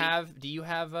your speed. do you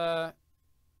have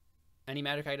any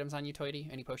magic items on you, Toity?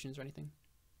 Any potions or anything?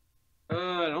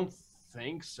 I don't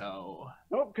think so.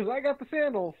 Nope, because I got the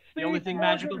sandals. The only See, thing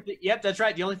Roger? magical. Yep, that's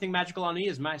right. The only thing magical on me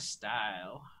is my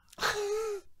style.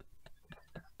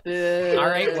 Boo. All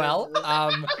right, well,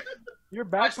 Your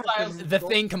backpack. styles- is the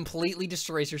gold. thing completely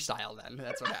destroys your style. Then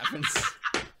that's what happens.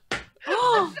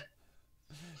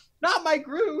 Not my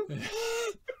groove.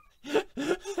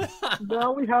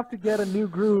 Now we have to get a new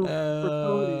groove for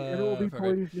Cody, and it will be Perfect.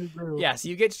 Cody's new groove. Yeah, so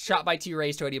you get shot by 2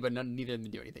 rays, Toity, but neither of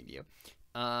them do anything to you.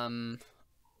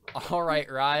 All right,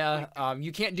 Raya.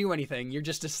 You can't do anything. You're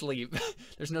just asleep.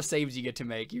 There's no saves you get to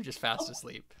make. You're just fast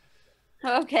asleep.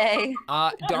 Okay.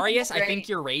 Darius, I think Great.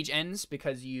 your rage ends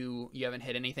because you haven't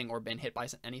hit anything or been hit by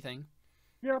anything.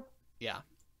 Yep. Yeah,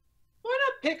 Why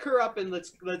not pick her up and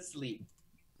let's sleep?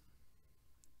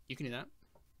 you can do that.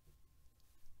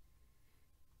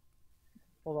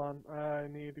 Hold on. I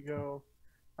need to go.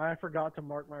 I forgot to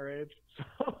mark my rage.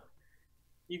 So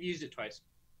You've used it twice.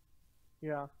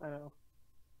 yeah, I know.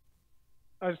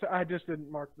 I just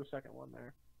didn't mark the second one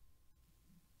there.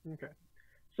 Okay.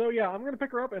 So yeah, I'm gonna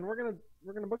pick her up and we're gonna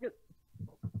book it.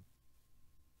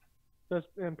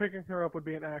 And picking her up would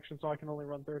be an action, so I can only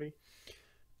run 30.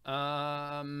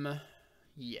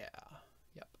 Yeah.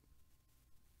 Yep.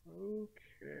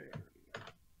 Okay.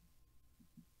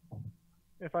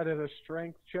 If I did a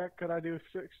strength check, could I do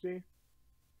 60?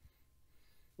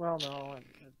 Well, no,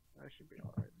 I should be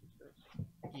alright with this.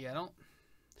 Yeah,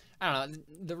 I don't know.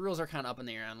 The rules are kind of up in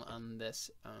the air on this.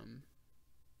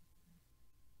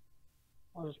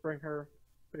 I'll just bring her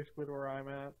basically to where I'm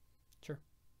at. Sure.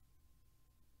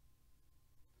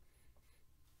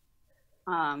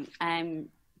 I'm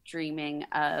dreaming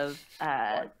of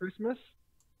Christmas?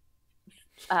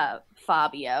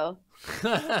 Fabio.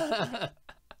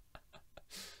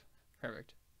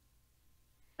 Perfect.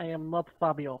 I am not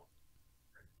Fabio.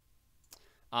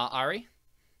 Ari,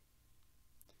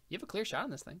 you have a clear shot on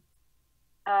this thing.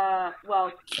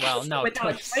 Well, no, without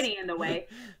twice. fighting in the way.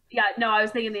 Yeah, no, I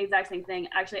was thinking the exact same thing.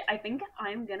 Actually, I think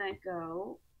I'm gonna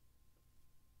go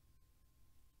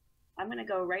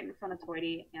right in front of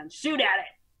Toity and shoot at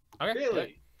it. Okay.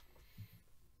 Really?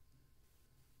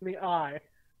 The eye.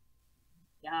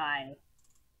 Die.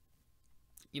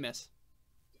 You miss.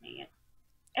 Dang it.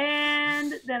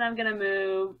 And then I'm gonna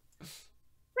move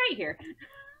right here.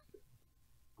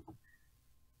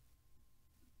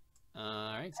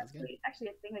 All right, sounds good. Actually,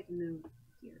 I think I can move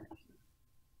here.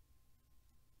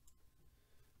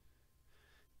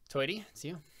 Toity, it's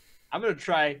you. I'm gonna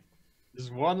try this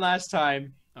one last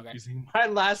time Okay. Using my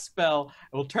last spell,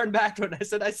 I will turn back to it.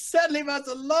 I said, leave us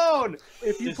alone!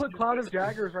 If you put Cloud of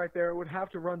Daggers right there, it would have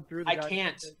to run through the I guy.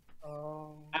 can't.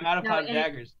 Oh. I'm out of Cloud of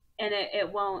Daggers. And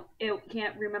it won't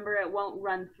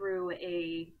run through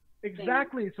a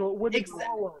Exactly, so it wouldn't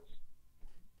follow us.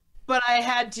 But I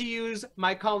had to use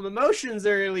my calm emotions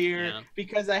earlier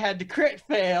because I had to crit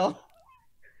fail.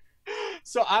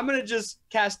 So I'm going to just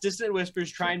cast Dissonant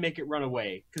Whispers, try and make it run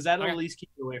away, because that'll at least keep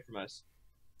it away from us.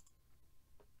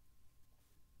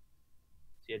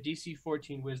 So yeah, DC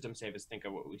 14 Wisdom save us. Think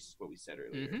of what we said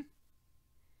earlier. Mm-hmm.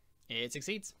 It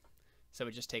succeeds. So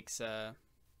it just takes 4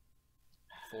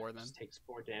 then. Just takes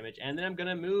 4 damage. And then I'm going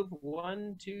to move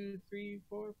 1, 2, 3,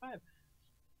 4, 5.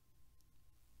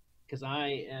 Because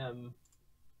I am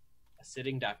a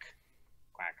sitting duck.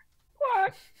 Quack.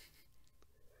 Quack!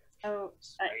 Oh,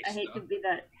 I hate to be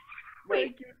that.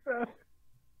 Wait, Thank you, Seth.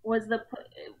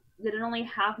 Did it only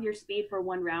half your speed for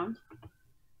 1 round?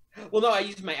 Well, no, I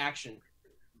used my action.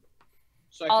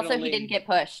 So Also, he didn't get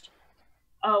pushed.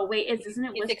 Oh wait, isn't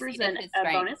it He Whispers succeeded a his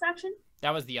strength. bonus action?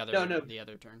 That was the other the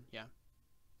other turn. Yeah.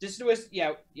 It's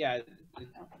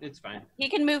fine. He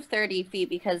can move 30 feet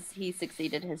because he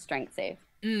succeeded his strength save.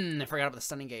 I forgot about the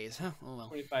stunning gaze. Huh? Oh well.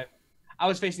 25. I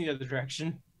was facing the other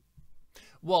direction.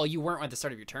 Well, you weren't at the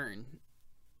start of your turn.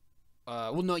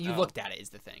 Well, no, you looked at it is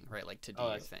the thing, right? Like to do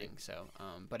your thing. Good. So,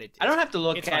 but I don't have to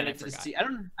look it's at fine, it to see. I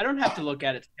don't have to look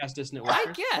at it to cast Dissonant Whispers.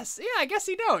 I guess. Yeah, I guess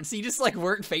you don't. So you just like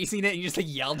weren't facing it and you just like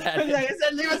yelled at it. I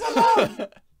said, leave us alone.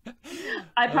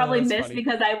 I probably that's missed funny.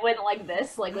 because I went like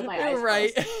this, like with my eyes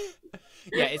Right. closed.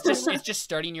 Yeah, it's just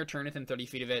starting your turn within 30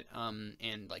 feet of it,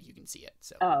 and like you can see it.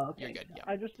 So okay. you're good. Yeah.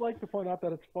 I just like to point out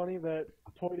that it's funny that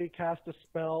Toity cast a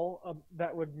spell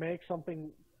that would make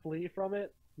something flee from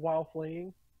it while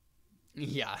fleeing.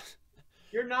 Yeah.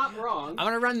 You're not wrong. I'm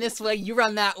gonna run this way. You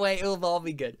run that way. It'll all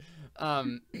be good.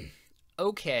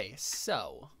 Okay.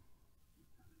 So.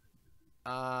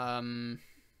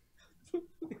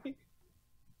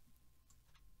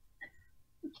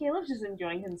 Caleb's just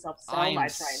enjoying himself so I'm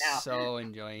much right now. so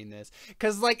enjoying this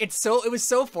because like it was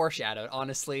so foreshadowed,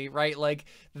 honestly, right? Like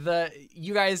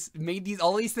you guys made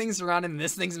all these things run and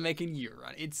this thing's making you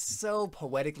run. It's so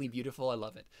poetically beautiful. I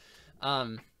love it.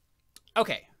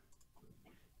 Okay,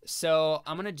 so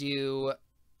I'm gonna do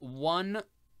 1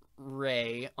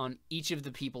 ray on each of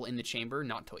the people in the chamber,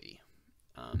 not Toity.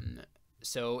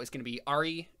 So it's gonna be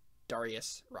Ari,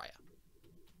 Darius, Raya.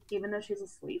 Even though she's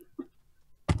asleep.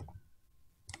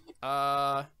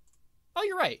 Oh,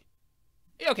 you're right.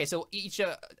 Okay, so each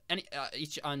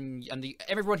on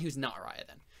everyone who's not Raya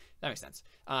then. That makes sense.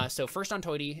 So first on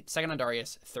Toity, second on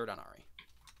Darius, third on Ari.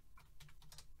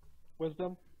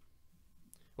 Wisdom?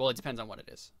 Well, it depends on what it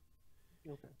is.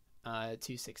 Okay.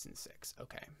 2, 6, and 6.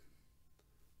 Okay.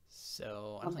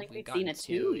 So I don't think we've seen a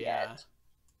 2 yet.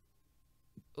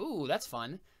 Ooh, that's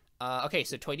fun. Okay,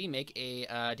 so Toity, make a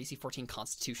DC 14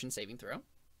 Constitution saving throw.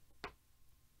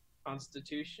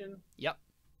 Constitution? Yep.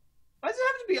 Why does it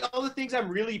have to be all the things I'm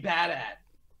really bad at?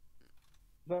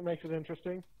 That makes it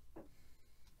interesting.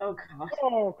 Oh god.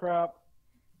 Oh crap.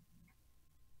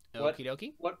 What? Okie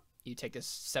dokie. What? You take this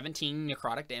 17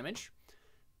 necrotic damage.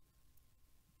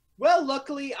 Well,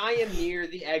 luckily I am near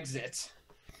the exit.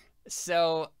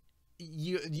 So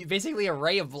you basically a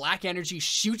ray of black energy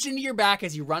shoots into your back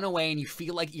as you run away, and you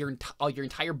feel like your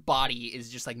entire body is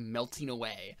just like melting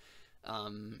away.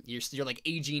 You're like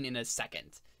aging in a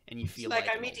second, and you feel it's like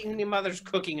I'm eating my mother's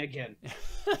cooking again.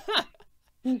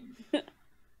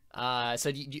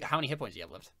 So how many hit points do you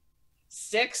have left?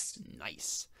 6.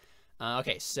 Nice.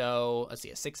 Okay, so let's see,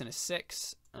 a 6 and a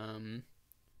 6.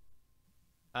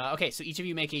 Okay, so each of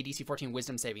you make a DC 14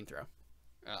 Wisdom saving throw.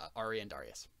 Ari and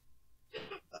Darius.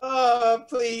 Oh,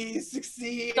 please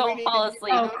succeed. Don't fall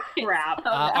asleep. Oh crap.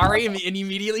 Ari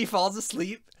immediately falls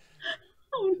asleep.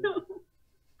 Oh no.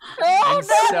 Oh, And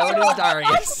so does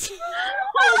Darius.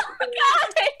 Oh,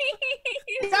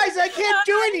 God. Guys, I can't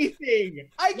do anything.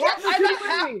 I can't. I don't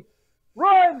have.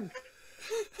 Run!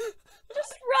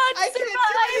 Just run, I can't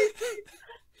do anything.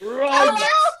 Tell Run! our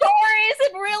stories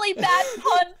in really bad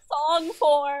pun song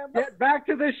form. Get back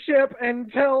to the ship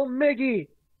and tell Miggy.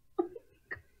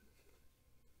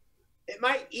 It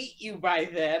might eat you by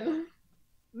then.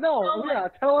 No, yeah,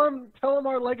 tell him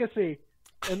our legacy,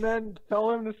 and then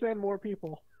tell him to send more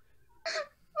people.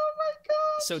 Oh my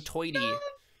god. So Toity,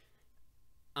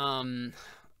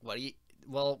 what do you?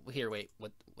 Well, here, wait.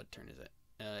 What turn is it?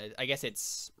 I guess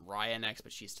it's Raya next,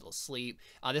 but she's still asleep.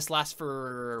 This lasts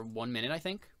for 1 minute, I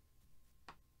think.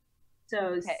 So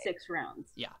Okay. 6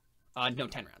 rounds. Yeah. No,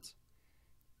 10 rounds.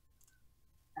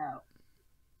 Oh.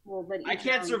 Well, but I each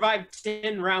can't round- survive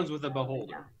 10 rounds with a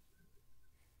beholder.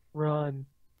 Run.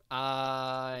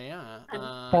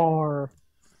 Yeah. Far.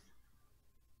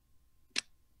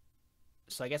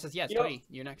 So I guess it's, yeah, it's You know- Cody.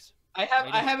 You're next. I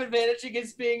have advantage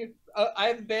against being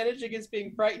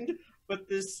frightened, but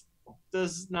this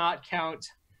does not count.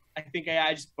 I think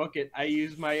I just book it. I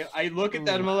look at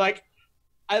them.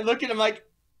 I look at them like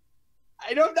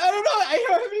I don't know. I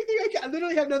don't have anything. I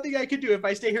literally have nothing I can do. If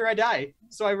I stay here, I die.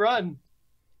 So I run,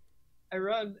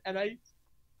 and I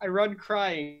run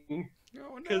crying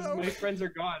because my friends are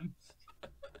gone.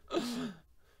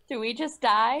 Do we just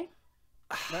die?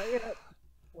 Not yet.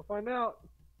 We'll find out.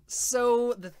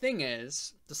 So the thing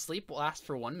is, the sleep will last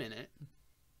for 1 minute.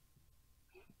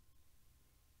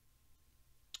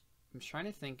 I'm trying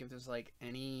to think if there's like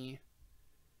any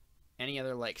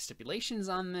other like stipulations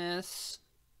on this.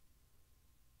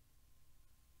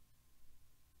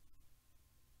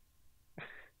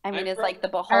 I mean, it's like the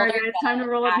All beholder. right, guys, time to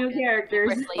roll up new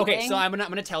characters. Okay, so I'm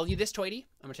gonna tell you this, Toity.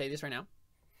 I'm gonna tell you this right now.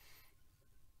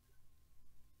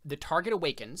 The target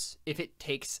awakens if it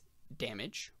takes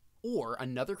damage, or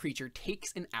another creature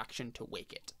takes an action to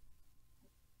wake it.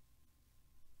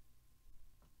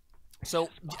 So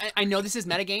I know this is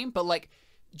metagame, but like,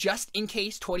 just in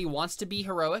case Toity wants to be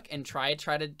heroic and try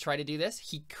to do this,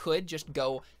 he could just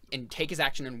go and take his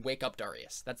action and wake up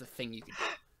Darius. That's a thing you could do.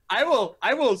 I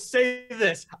will say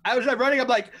this. I'm running. I'm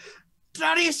like,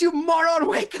 Darius, you moron,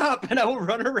 wake up! And I will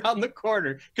run around the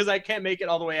corner because I can't make it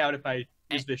all the way out if I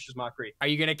use Vicious Mockery. Are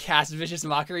you gonna cast Vicious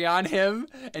Mockery on him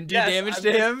and do Yes, damage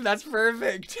to him? That's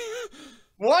perfect.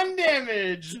 1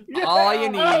 damage. All you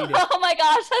need. Oh my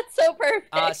gosh, that's so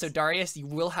perfect. So Darius, you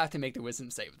will have to make the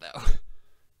wisdom save though.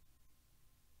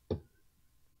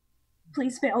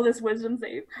 Please fail this wisdom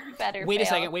save. Better Wait a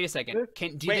fail. second.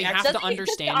 Do Wait, they have Doesn't to he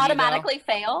understand just automatically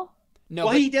fail? No,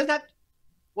 Well, but he does not.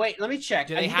 Wait, let me check.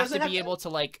 do they He have doesn't to be able to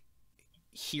like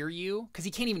hear you? Because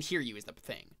he can't even hear you is the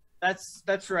thing. That's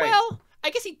right. Well,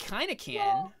 I guess he kind of can.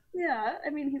 Well, yeah, I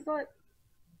mean, he's not.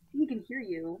 He can hear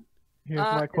you. Here's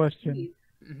my question.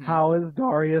 Mhm. How is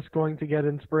Darius going to get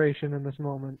inspiration in this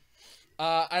moment?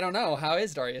 I don't know. How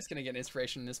is Darius going to get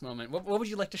inspiration in this moment? What would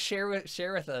you like to share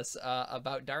with us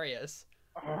about Darius?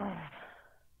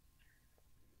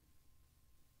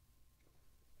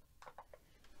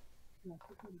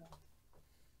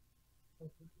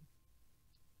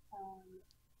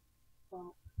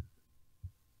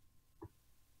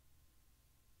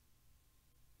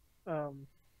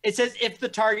 It says if the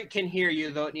target can hear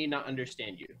you, though it need not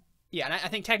understand you. Yeah, and I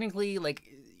think technically, like,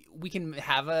 we can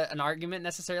have an argument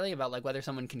necessarily about like whether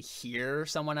someone can hear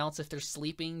someone else if they're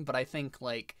sleeping, but I think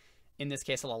like in this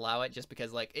case I'll allow it just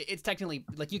because like it's technically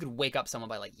like you could wake up someone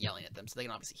by like yelling at them, so they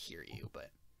can obviously hear you, but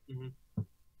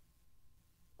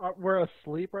We're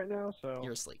asleep right now, so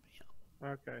you're asleep. Yeah.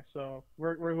 okay. So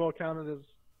we're well counted as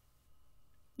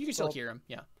You can still hear them.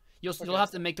 Yeah, you'll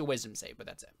have to make the wisdom save, but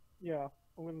that's it. yeah.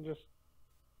 I'm gonna just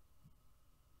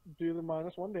do the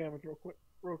 -1 damage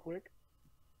real quick,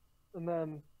 and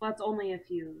then That's only if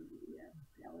you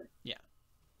fail it.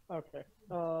 okay.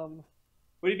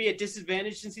 Would he be at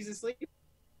disadvantage since he's asleep?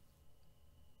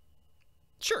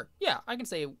 Sure. Yeah, I can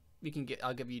say we can get.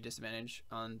 I'll give you disadvantage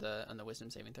on the wisdom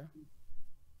saving throw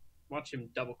Watch him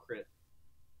double crit.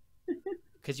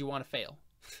 because you want to fail.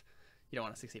 You don't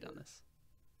want to succeed on this.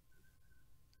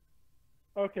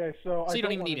 Okay, so So I you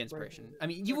don't even want need inspiration. I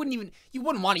mean, you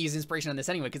wouldn't want to use inspiration on this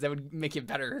anyway because that would make it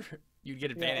better. You'd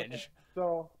get Yeah, okay. advantage.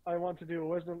 So I want to do a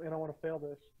wisdom, and I want to fail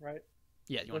this, right?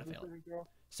 Yeah, you want to Wisdom fail it. saving throw?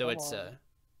 So Come it's on.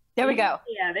 There we go.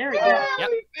 Yeah, there we go. Yep. Fail,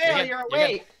 You're good. you're You're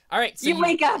awake. all right. So You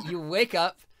wake up. You wake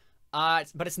up.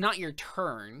 But it's not your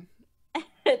turn.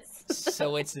 It's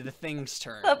So it's the thing's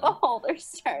turn. the beholder's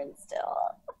turn still.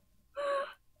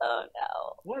 Oh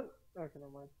no. What? Okay,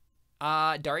 never mind.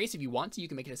 Darius, if you want to, you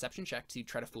can make a deception check to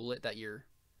try to fool it that you're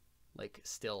like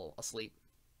still asleep.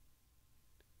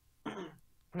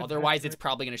 Otherwise, it's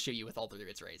probably going to shoot you with all three of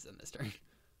its rays in this turn.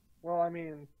 Well, I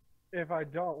mean, if I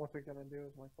don't, what's it gonna do?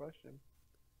 Is my question.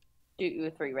 Shoot you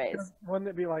with 3 rays. Wouldn't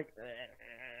it be like?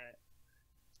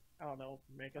 I don't know.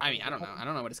 Make. I mean, I don't know. I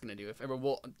don't know what it's going to do.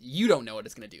 Well, you don't know what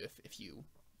it's going to do if you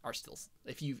are still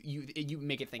if you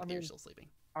make it think that you're still sleeping.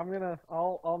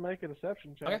 I'll make a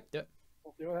deception check. Okay, do it.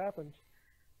 We'll see what happens.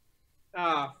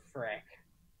 Ah, frick.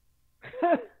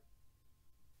 Oh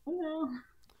no.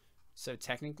 So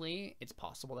technically, it's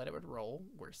possible that it would roll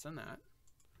worse than that.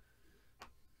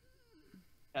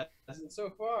 That doesn't so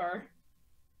far.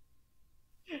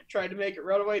 Tried to make it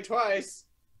run away twice.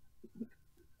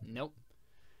 Nope.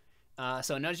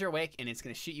 So it knows you're awake, and it's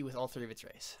going to shoot you with all three of its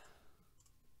rays.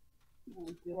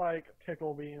 Like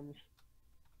tickle beams.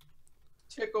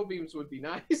 Tickle beams would be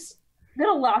nice. I'm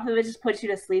gonna laugh if it just puts you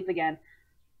to sleep again.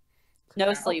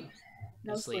 No sleep.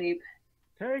 No Sleep. sleep.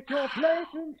 Take your place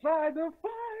inside the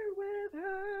fire with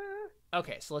her.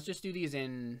 Okay, so let's just do these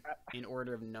in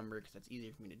order of number because that's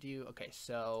easier for me to do. Okay,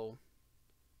 so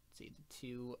let's see the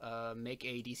two. Make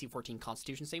a DC 14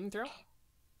 Constitution saving throw.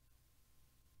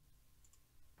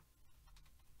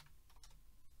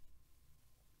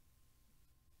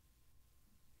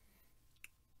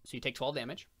 So you take 12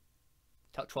 damage.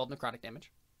 12 necrotic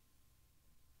damage.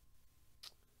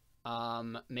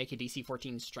 Make a DC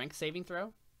 14 Strength saving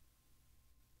throw.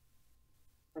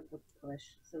 But with push,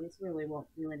 so this really won't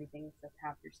do anything except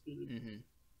half your speed. Mm-hmm.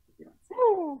 If you don't say.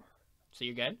 Woo! So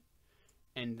you're good.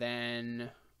 And then,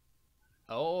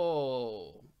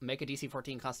 make a DC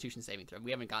 14 Constitution saving throw.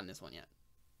 We haven't gotten this one yet.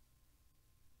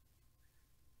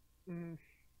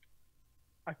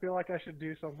 I feel like I should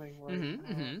do something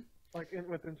like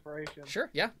with inspiration. Sure,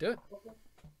 yeah, do it.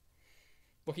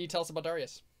 What can you tell us about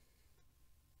Darius?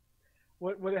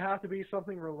 Would it have to be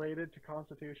something related to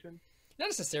Constitution? Not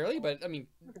necessarily, but I mean,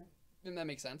 then that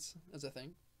makes sense as a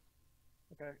thing.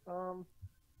 Okay.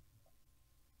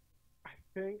 I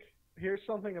think here's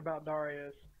something about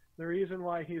Darius. The reason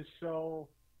why he's so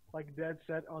like dead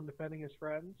set on defending his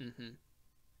friends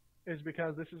is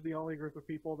because this is the only group of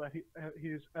people that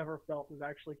he's ever felt has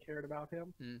actually cared about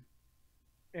him.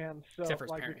 And so, Except for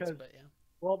his like, parents, because but yeah.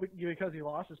 well, because he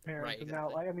lost his parents, Right, and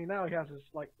exactly. now he has his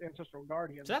like ancestral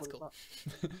guardians. So that's but cool.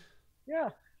 it's not- yeah,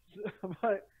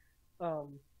 but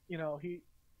you know, he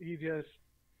just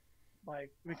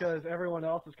like because everyone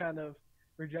else has kind of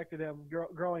rejected him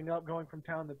growing up, going from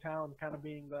town to town, kind of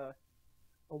being a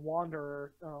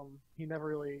wanderer. He never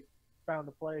really found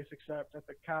a place except at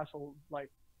the castle, like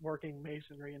working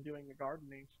masonry and doing the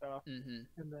gardening stuff. And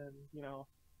then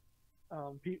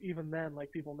even then,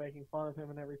 like people making fun of him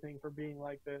and everything for being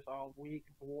like this weak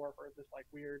dwarf or this like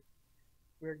weird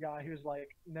guy who's like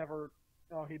he'd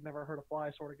never heard a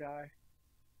fly sort of guy.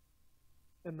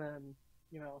 And then,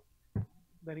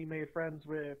 then he made friends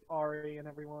with Ari and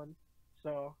everyone.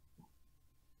 So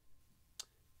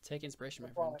take inspiration,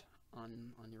 my friend,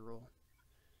 on your roll.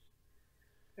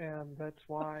 And that's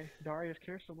why Darius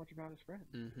cares so much about his friends.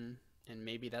 And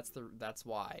maybe that's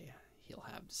why he'll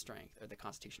have the strength or the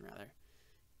Constitution rather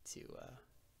to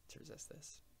resist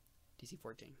this. DC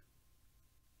 14.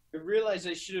 I realized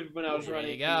I should have when I was running.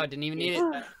 There you go. Didn't even need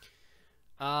it.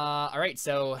 All right.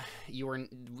 So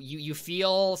you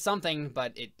feel something,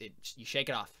 but you shake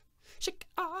it off. Shake it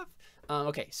off.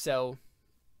 Okay. So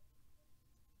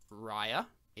Raya,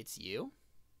 it's you.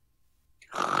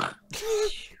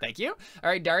 Thank you. All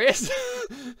right, Darius.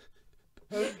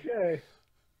 Okay.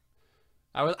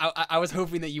 I was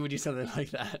hoping that you would do something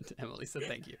like that, Emily. So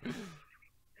thank you.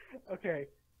 Okay.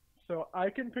 So I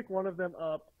can pick one of them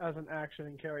up as an action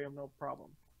and carry them, no problem.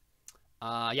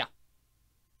 Yeah.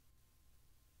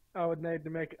 I would need to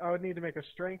make a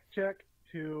strength check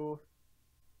to.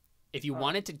 If you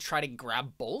wanted to try to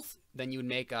grab both, then you would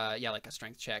make like a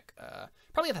strength check,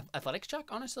 probably an athletics check,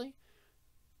 honestly.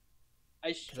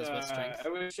 I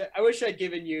wish I'd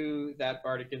given you that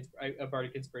bardic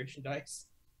inspiration dice.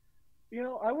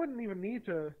 I wouldn't even need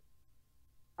to.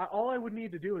 All I would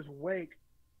need to do is wake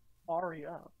Ari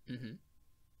up.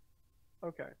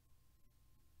 Okay.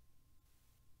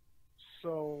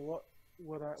 So what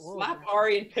would I slap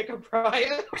Ari and pick up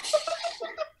Raya?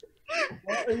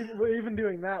 Well, even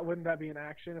doing that, wouldn't that be an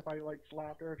action if I like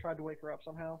slapped her or tried to wake her up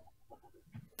somehow?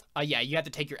 Yeah, you have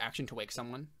to take your action to wake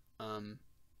someone.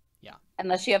 Yeah.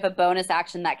 Unless you have a bonus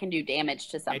action that can do damage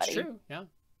to somebody. It's true. Yeah.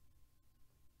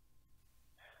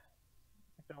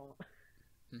 I don't.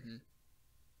 I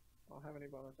don't have any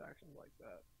bonus actions like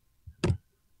that.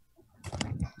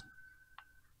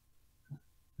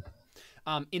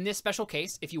 In this special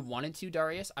case, if you wanted to,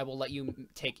 Darius, I will let you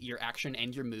take your action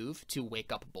and your move to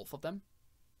wake up both of them.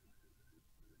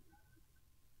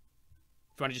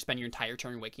 If you want to just spend your entire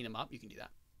turn waking them up, you can do that.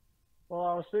 Well,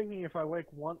 I was thinking if I wake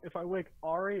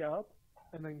Ari up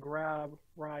and then grab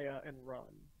Raya and run.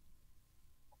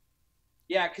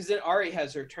 Yeah, because then Ari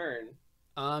has her turn.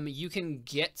 You can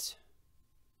get.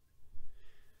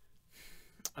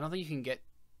 I don't think you can get.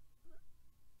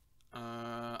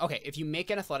 Okay, if you make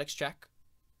an athletics check,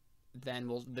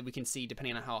 then we can see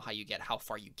depending on how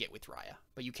far you get with Raya.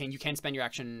 But you can spend your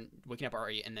action waking up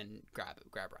Ari and then grab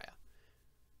Raya.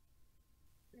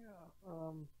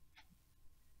 Yeah.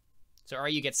 So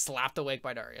Ari, you get slapped awake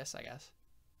by Darius, I guess.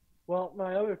 Well,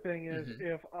 my other thing is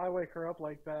if I wake her up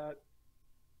like that,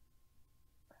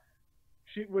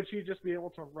 would she just be able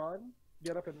to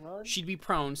get up and run? She'd be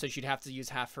prone, so she'd have to use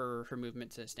half her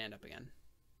movement to stand up again.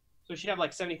 So she'd have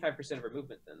like 75% of her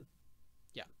movement then.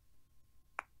 Yeah.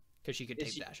 Because she could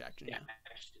take dash action, yeah.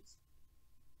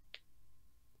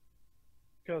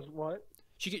 Because what?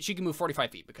 She can move 45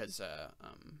 feet because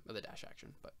of the dash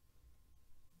action, but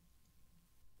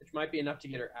Which might be enough to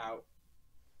get her out.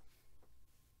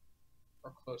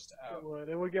 Or close to out.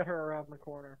 It would get her around the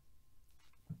corner.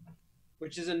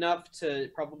 Which is enough to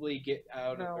probably get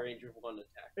out Now, of the range of one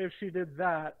attack. If she did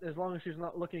that, as long as she's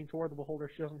not looking toward the beholder,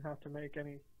 she doesn't have to make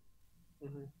anything. She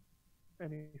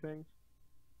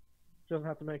doesn't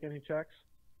have to make any checks.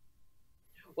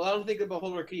 Well, I don't think the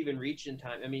beholder could even reach in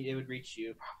time. I mean, it would reach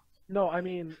you. No, I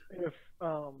mean, if,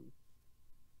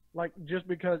 like, just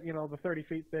because, you know, the 30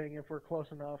 feet thing, if we're close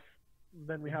enough,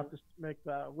 then we have to make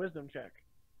the wisdom check.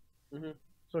 Mm-hmm.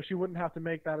 So she wouldn't have to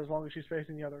make that as long as she's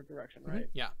facing the other direction, right?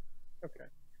 yeah. Okay.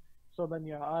 So then,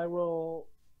 yeah, I will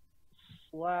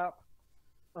slap,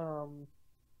 I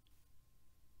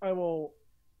will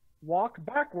walk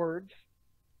backwards,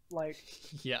 like...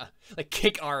 Yeah, like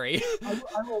kick Ari. I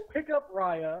will pick up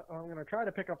Raya. I'm going to try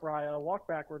to pick up Raya, walk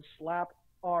backwards, slap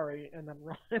Ari, and then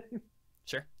run.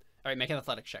 Sure. All right, make an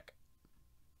athletic check.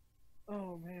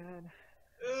 Oh, man.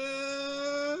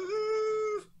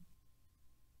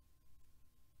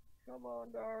 Come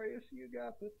on, Darius, you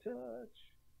got the touch.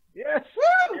 Yes!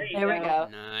 Woo! There we go.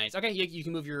 Nice. Okay, you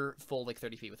can move your full like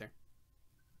 30 feet with her.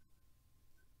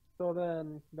 So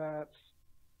then that's,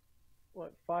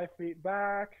 what, 5 feet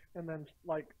back, and then,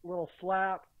 like, little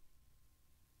slap.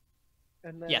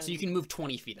 And then... Yeah, so you can move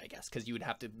 20 feet, I guess, because you would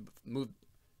have to move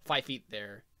 5 feet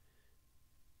there.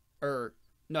 Or,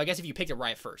 no, I guess if you picked a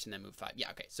Riot first and then move 5. Yeah,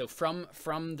 okay. So from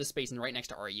the space and right next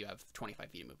to Ari, you have 25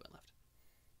 feet of movement left.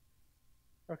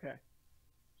 Okay.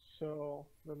 So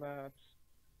then that's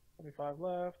 25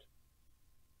 left.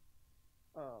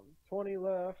 20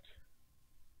 left.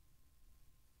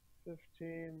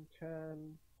 15,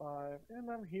 10, 5, and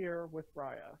I'm here with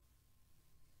Raya.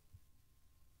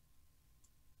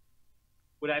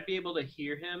 Would I be able to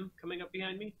hear him coming up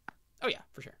behind me? Oh, yeah,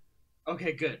 for sure.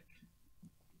 Okay, good.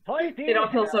 Hoity! They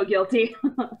don't feel so guilty.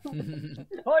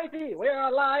 Hoity! We are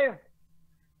alive!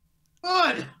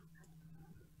 Good!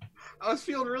 I was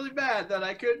feeling really bad that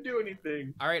I couldn't do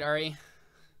anything. All right, Ari.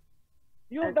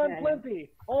 You've done Okay.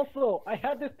 plenty. Also, I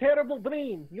had this terrible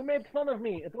dream. You made fun of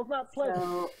me. It was not pleasant.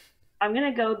 So I'm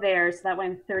gonna go there, so that way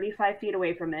I'm 35 feet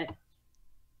away from it.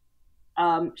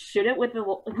 Shoot it with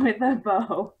a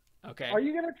bow. Okay. Are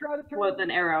you gonna try to turn? With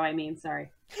an arrow, I mean. Sorry.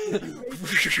 Ari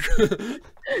throw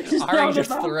the just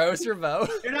bow. throws her bow.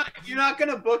 You're not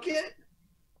gonna book it?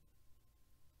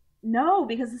 No,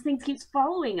 because this thing keeps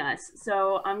following us.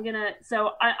 So I'm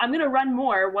gonna run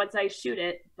more once I shoot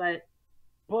it, but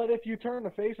But if you turn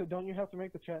to face it, don't you have to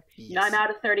make the check? Yes. I'm out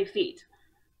of 30 feet.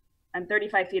 I'm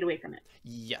 35 feet away from it.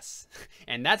 Yes.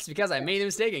 And that's because I made a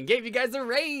mistake and gave you guys the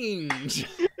range.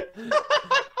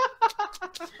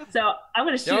 So I'm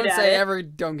gonna shoot Don't at say it. ever,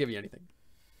 don't give you anything.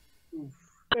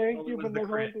 Thank Only you, with the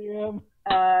crit. DM.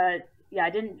 Yeah, I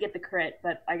didn't get the crit,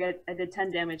 but I did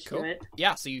 10 damage Cool. to it.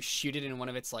 Yeah, so you shoot it in one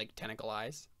of its like tentacle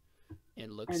eyes. It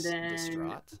looks And then-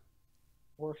 distraught.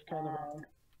 Worst kind of.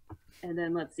 And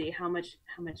then let's see how much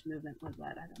movement was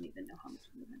that? I don't even know how much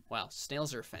movement. Wow,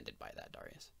 snails are offended by that,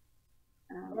 Darius.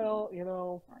 Well, you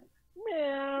know.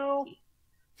 Meow.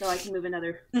 So I can move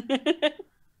another.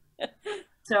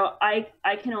 So I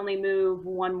can only move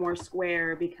one more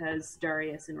square because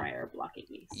Darius and Raya are blocking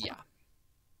me. So Yeah.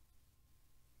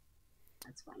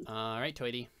 that's fine. All right,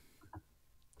 Toity.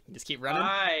 Just keep running.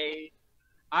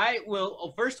 I will.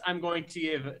 Well, first, I'm going to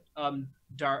give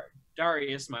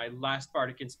Darius my last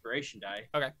bardic inspiration die.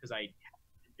 Okay. Because I have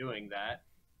been doing that,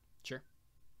 Sure.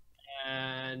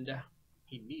 and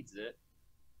he needs it.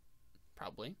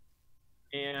 Probably.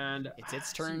 And It's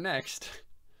its turn next.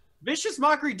 Vicious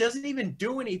Mockery doesn't even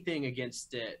do anything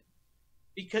against it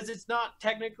because it's not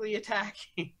technically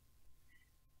attacking.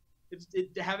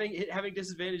 Having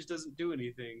disadvantage doesn't do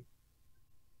anything.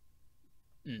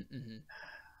 Mm-hmm.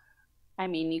 I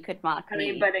mean, you could mock I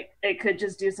me. mean, but it could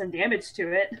just do some damage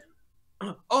to it.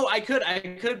 Oh, I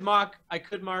could mock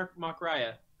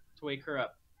Raya to wake her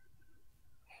up.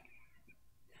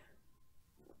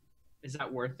 Is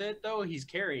that worth it though? He's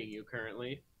carrying you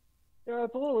currently. Yeah,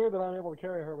 it's a little weird that I'm able to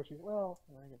carry her, but she's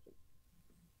I guess it.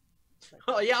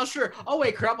 Oh yeah, sure. I'll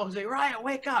wake her up. I'll say, Raya,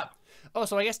 wake up. Oh,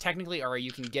 so I guess technically, Ari,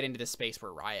 you can get into the space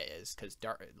where Raya is, because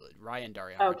Raya and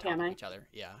Daria Oh, are on top can of I? each other.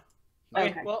 Yeah. Okay,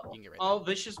 Okay. well, You can get right I'll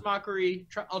Vicious Mockery.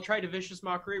 I'll try to Vicious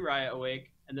Mockery Raya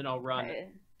awake, and then I'll run Okay.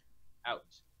 out.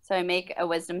 So I make a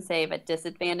wisdom save at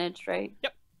disadvantage, right? I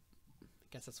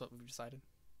guess that's what we've decided.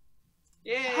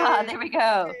 Yeah. Ah, there we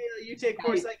go. You take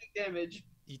 4 psychic damage.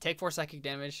 You take 4 psychic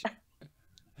damage.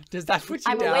 Does that put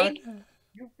you I'm down? awake.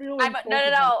 You feel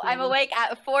I'm awake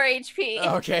at 4 HP.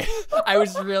 Okay. I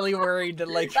was really worried that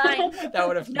like Fine. that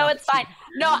would have. No, it's fine.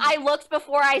 No, I looked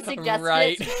before I suggested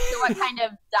Right. it to see what kind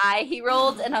of die he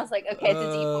rolled, and I was like, okay, it's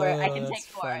a D4. I can take that's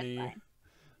 4. funny. It's fine.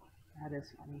 That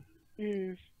is funny.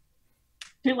 Mm.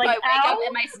 You're So like, I wake up.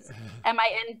 ow?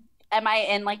 Am I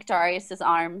in like Darius's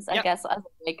arms? I Yep. guess as I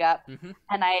wake up, Mhm.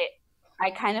 and I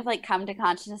kind of like come to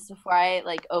consciousness before I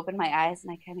like open my eyes,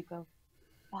 and I kind of go,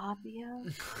 Fabio.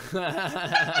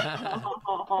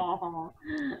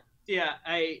 Yeah,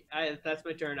 I that's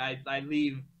my turn. I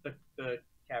leave the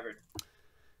cavern.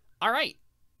 All right.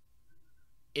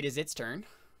 It is its turn.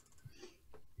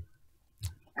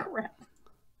 Crap.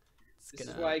 It's This is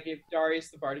gonna why I gave Darius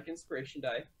the Bardic Inspiration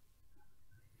die.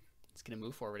 it's gonna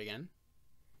move forward again.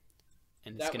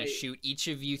 And it's That gonna way- shoot each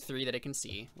of you 3 that it can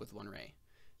see with 1 ray.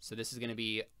 So this is gonna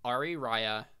be Ari,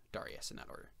 Raya, Darius in that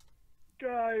order.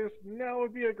 Guys, now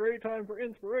would be a great time for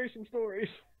inspiration stories.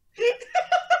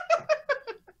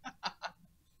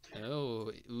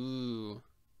 Oh, ooh.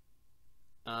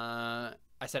 I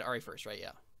said Ari first, right?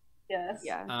 Yeah. Yes.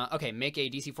 Yeah. Okay, make a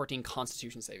DC 14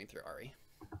 Constitution saving throw, Ari.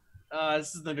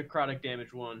 This is the necrotic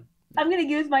damage one. I'm gonna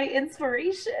use my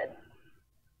inspiration.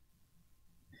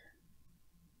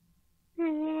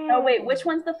 Oh wait, which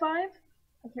one's the 5?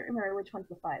 I can't remember which one's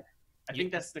the 5. I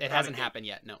think that's the. It hasn't happened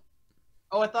yet. No.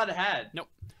 Oh, I thought it had. No,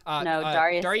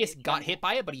 Darius Darius saved got one. hit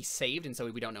by it, but he saved, and so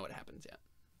we don't know what happens yet.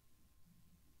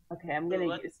 Okay, I'm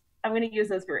Well, gonna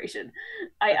use inspiration.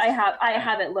 I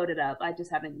have it loaded up. I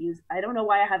just haven't used. I don't know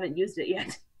why I haven't used it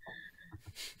yet.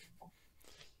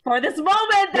 For this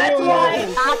moment, that's Whoa. why.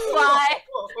 That's why.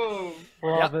 Oh,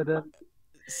 Provident.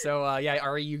 So yeah,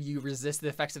 Ari, you resist the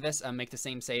effects of this. Make the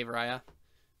same save, Raya.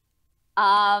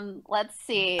 Let's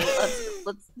see.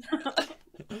 Let's.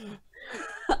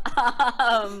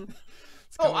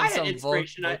 It's Oh, coming I with had some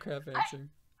inspiration. bullcrap answer.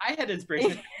 I had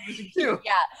inspiration too.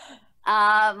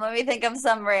 Yeah. Let me think of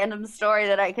some random story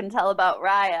that I can tell about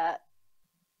Raya.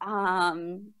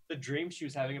 The dream she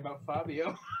was having about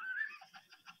Fabio.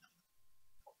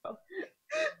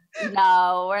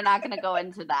 No, we're not gonna go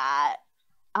into that.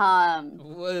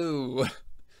 Whoa.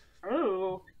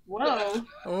 Oh, whoa.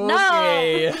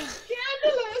 Okay.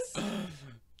 Scandalous.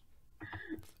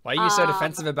 Why are you so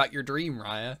defensive about your dream,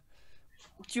 Raya?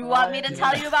 Do you want me to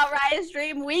tell you about Raya's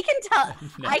dream? We can tell.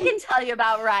 No. I can tell you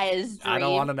about Raya's dream. I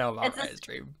don't want to know about It's a- Raya's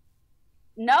dream.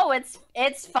 No, it's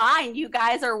fine. You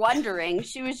guys are wondering.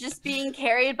 She was just being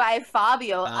carried by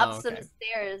Fabio up some okay.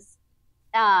 stairs,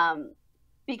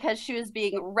 because she was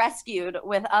being rescued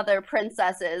with other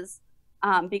princesses.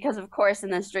 Because of course,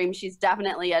 in this dream, she's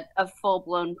definitely a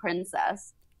full-blown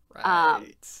princess Right.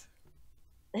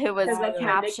 who was Because that's my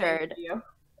captured. nickname for you.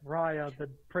 Raya, the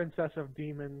princess of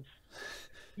demons.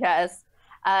 Yes,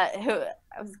 who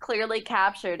was clearly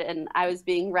captured, and I was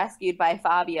being rescued by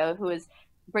Fabio, who was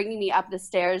bringing me up the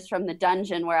stairs from the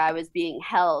dungeon where I was being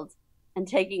held and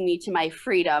taking me to my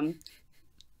freedom.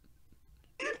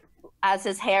 As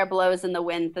his hair blows in the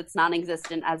wind that's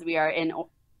non-existent as we are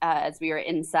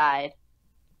inside.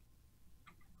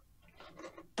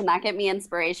 Can that get me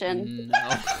inspiration? No.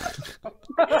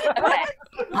 Okay.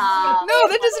 No,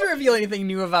 that doesn't reveal anything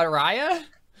new about Raya.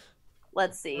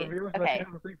 Let's see. Reveals Okay. that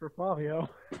chemistry for Fabio.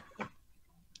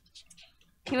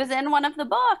 He was in one of the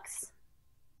books.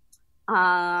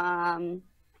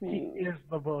 He is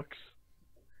the books.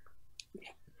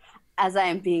 As I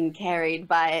am being carried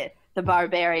by the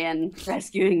barbarian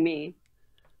rescuing me.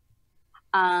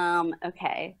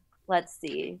 Okay. Let's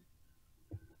see.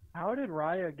 How did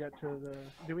Raya get to the...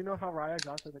 Do we know how Raya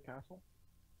got to the castle?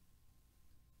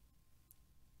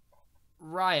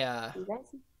 Raya, You guys?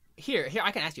 here,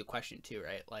 I can ask you a question too,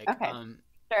 right? Like, Okay.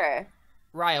 Sure.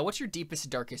 Raya, what's your deepest,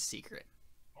 darkest secret?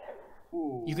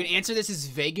 Ooh. You can answer this as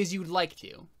vague as you'd like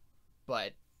to,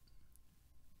 but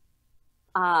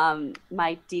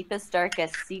My deepest,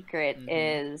 darkest secret Mhm.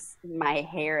 is my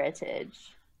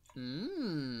heritage.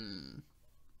 and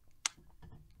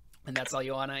that's all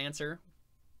you want to answer?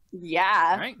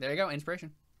 Yeah. All right, there you go,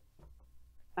 inspiration.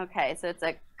 Okay, so it's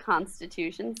a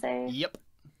Constitution save. Yep.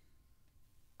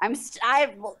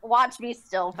 Watch me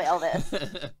still fail this.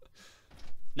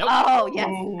 Nope. Oh yes,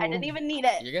 I didn't even need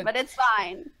it, You're good. but it's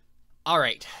fine. All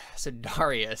right, so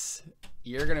Darius,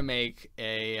 you're gonna make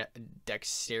a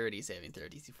dexterity saving throw,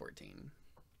 DC 14.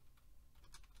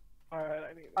 Alright,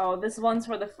 I need it. Oh, this one's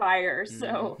for the fire,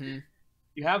 so. Mhm.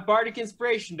 You have Bardic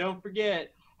Inspiration, don't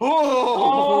forget.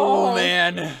 Oh, Oh.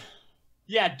 man.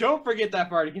 Yeah, don't forget that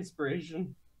Bardic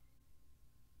Inspiration.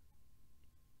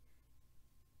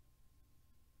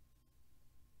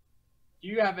 Do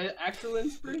you have an actual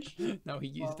inspiration? No, he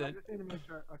used I it. just need to make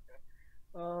sure.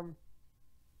 Okay.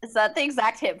 Is that the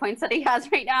exact hit points that he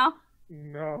has right now?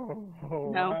 No.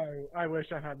 No. I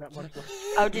wish I had that much more.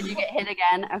 Oh, did you get hit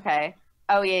again? Okay.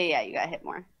 Oh, yeah, you got hit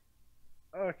more.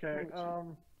 Okay,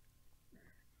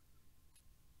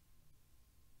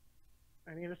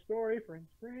 I need a story for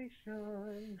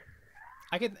inspiration.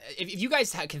 I could, if you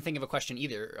guys can think of a question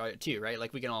either, too, right?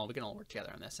 Like we can all work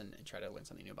together on this and try to learn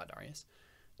something new about Darius.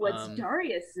 What's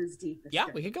Darius's deepest? Yeah,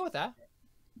 we could go with that.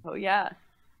 Oh yeah.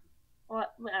 Well, I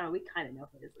don't know, we kind of know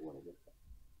it is a little bit.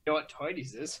 You know what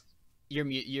Toides is? You're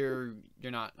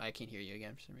not. I can't hear you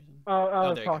again for some reason. I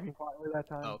was there you go. talking quietly that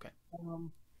time. Oh, okay.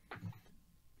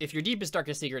 If your deepest,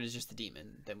 darkest secret is just the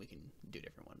demon, then we can do a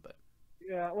different one. But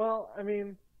yeah, well, I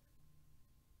mean,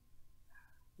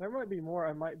 there might be more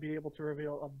I might be able to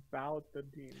reveal about the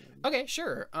demon. okay,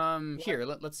 sure. Here,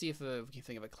 let's see if we can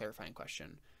think of a clarifying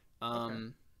question. Okay.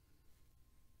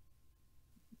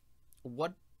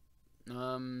 What? I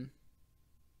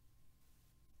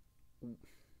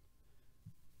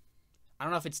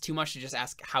don't know if it's too much to just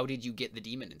ask, how did you get the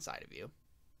demon inside of you?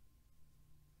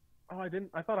 Oh, I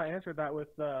didn't. I thought I answered that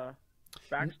with the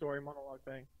backstory monologue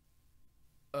thing.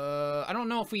 I don't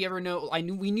know if we ever know.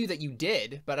 We knew that you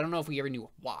did, but I don't know if we ever knew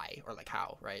why or like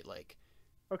how, right? Like.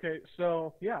 Okay,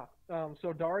 so yeah,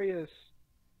 so Darius,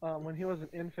 when he was an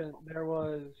infant, there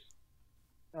was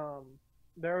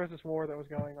this war that was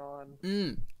going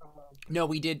on. No,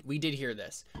 we did hear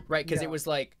this, right? Because Yeah. it was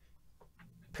like,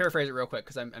 paraphrase it real quick,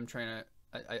 because I'm trying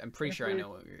to. I'm pretty sure I know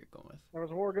what you're going with. There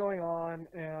was a war going on,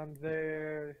 and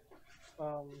there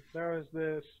was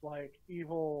this like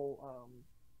evil,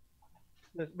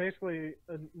 this basically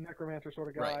a necromancer sort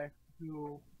of guy Right.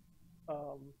 who,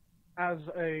 as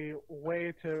a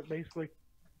way to basically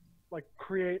like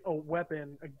create a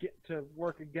weapon to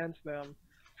work against them,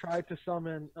 tried to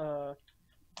summon a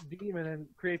demon and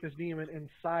create this demon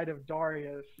inside of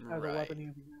Darius as a Right. weapon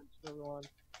used against everyone.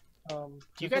 Do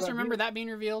you guys remember that being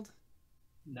revealed?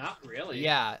 Not really.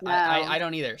 Yeah, No. I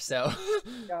don't either. So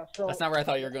Yeah, so that's not where I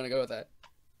thought you were going to go with that.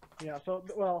 yeah, so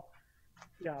well,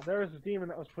 yeah, there was a demon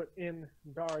that was put in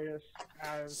Darius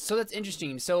as So that's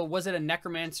interesting. So was it a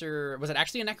necromancer? Was it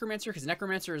actually a necromancer? Because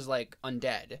necromancer is like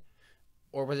undead,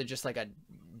 or was it just like a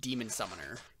demon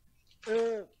summoner?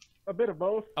 a bit of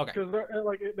both. Okay. Because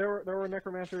there were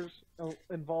necromancers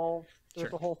involved with Sure.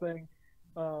 the whole thing,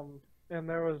 and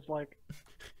there was like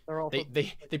there were also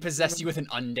They possessed you with an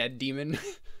undead demon.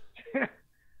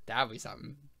 That would be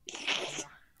something.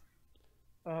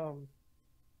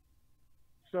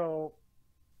 So,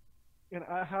 and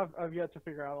I've yet to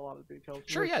figure out a lot of details.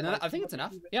 Sure, with, yeah, no, like, I think what it's the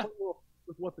enough. demon- Yeah.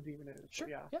 with what the demon is. Sure.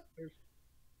 But yeah, Yeah.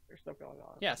 there's stuff going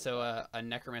on. Yeah. So a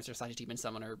necromancer / demon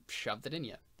summoner shoved it in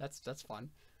you. That's fun.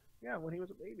 Yeah, when he was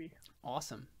a baby.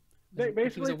 Awesome. They He was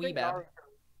basically a wee think bab. Naruto.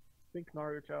 Think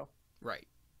Naruto. Right.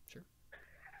 Sure.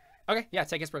 Okay. Yeah.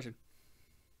 Take inspiration.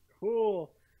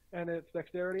 Cool. And it's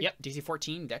dexterity. Yep. DC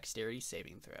 14 dexterity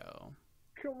saving throw.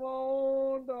 Come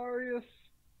on, Darius.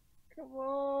 Come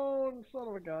on, son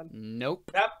of a gun.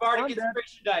 Nope. You have bardic I'm dead.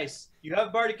 inspiration dice. You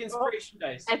have bardic inspiration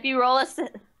dice. If you roll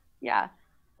yeah.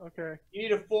 Okay. You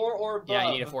need a 4 or above. Yeah,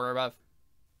 you need a 4 or above.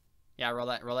 Yeah, roll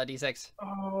that d6.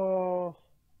 Oh.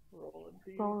 Roll a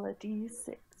D. Roll a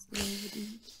d6. Roll a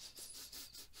d.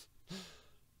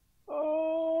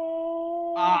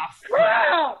 Oh. Ah,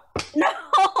 crap! No.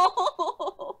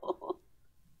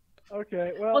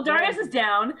 Okay. Well, Darius is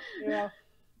down. Yeah.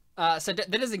 So that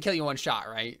doesn't kill you one shot,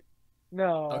 right?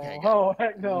 No. Okay, good. Oh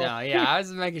heck no. No, yeah, I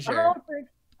was making I sure.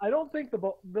 don't think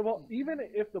even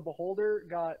if the beholder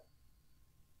got.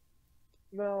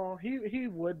 No, he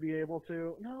would be able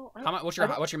to. No. How much?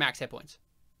 What's your max hit points?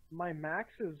 My max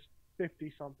is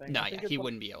 50 something. No, I think yeah, it's he like-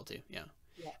 wouldn't be able to. Yeah,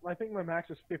 Yeah, I think my max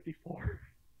is 54.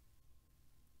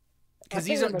 because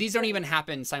these don't even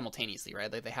happen simultaneously,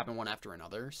 right? Like they happen one after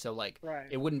another. So like, Right.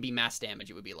 it wouldn't be mass damage.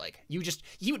 It would be like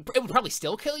it would probably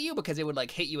still kill you because it would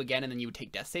like hit you again and then you would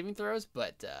take death saving throws.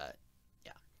 But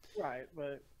Right,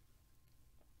 but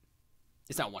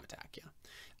it's not one attack.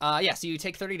 Yeah. So you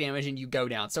take 30 damage and you go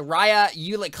down. So Raya,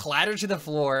 you like clatter to the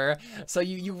floor. So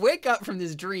you wake up from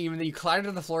this dream and then you clatter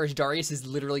to the floor as Darius is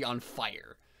literally on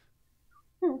fire.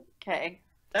 Okay.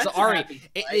 that's So a Ari, happy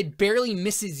fight. it barely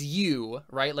misses you,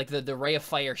 right? Like the ray of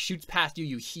fire shoots past you.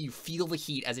 You feel the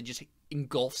heat as it just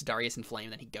engulfs Darius in flame,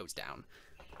 and then he goes down.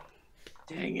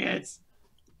 Dang it.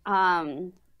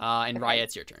 And Okay. Raya,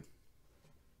 it's your turn.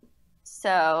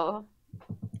 So,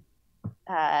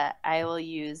 I will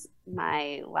use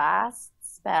my last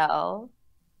spell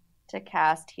to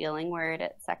cast Healing Word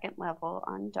at 2nd level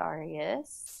on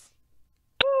Darius.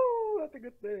 woo, that's a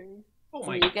good thing. Oh So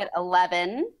my you get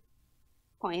 11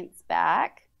 points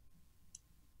back.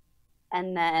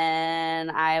 And then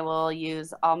I will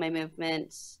use all my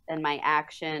movement and my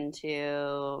action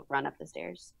to run up the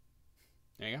stairs.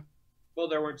 There you go. Well,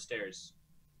 there weren't stairs.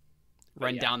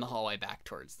 Run yeah. down the hallway back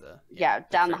towards the Down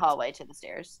the crypt. hallway to the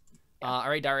stairs. All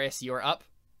right, Darius, you're up.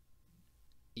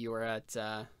 You're at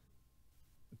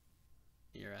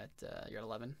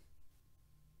 11.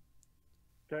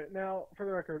 Okay, now for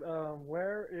the record,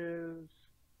 where's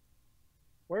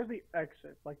the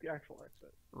exit? Like the actual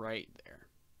exit? Right there.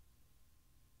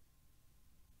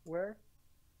 Where?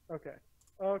 Okay.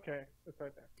 Okay, it's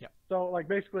right there. Yeah. So like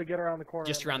basically get around the corner.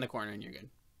 Just around the corner and you're good.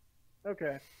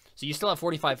 Okay. So you still have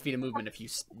 45 feet of movement if you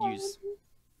use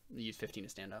 15 to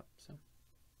stand up. So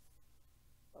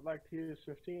I'd like to use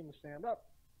 15 to stand up.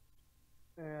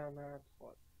 And that's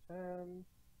what, 10,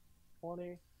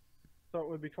 20. So it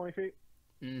would be 20 feet?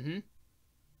 Mm-hmm.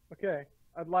 Okay.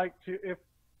 I'd like to,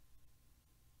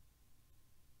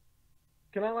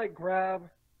 can I like grab,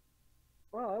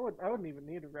 well, I wouldn't even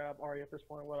need to grab Ari at this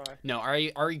point, would I? No,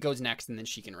 Ari goes next and then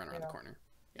she can run around the corner.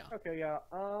 Yeah. Okay, yeah,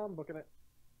 I'm booking it.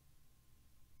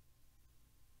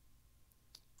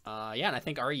 Yeah, and I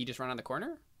think Ari, you just run on the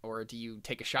corner, or do you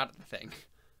take a shot at the thing?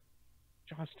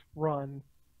 Just run.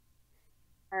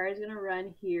 Ari's gonna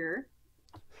run here.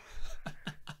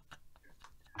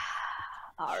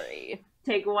 Ari.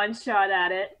 Take one shot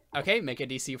at it. Okay, make a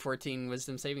DC 14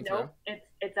 Wisdom saving throw. Nope,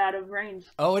 it's out of range.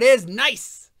 Oh, it is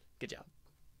nice. Good job.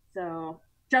 So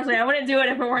trust me, I wouldn't do it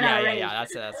if it weren't out of range. Yeah.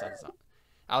 That's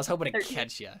I was hoping to 13.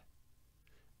 catch you.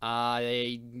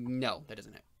 No, that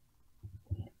doesn't hit.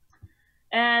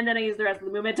 And then I use the rest of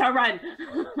the movement to run.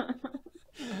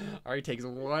 Ari takes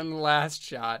one last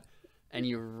shot, and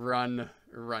you run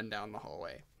down the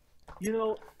hallway. You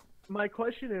know, my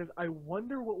question is, I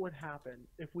wonder what would happen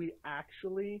if we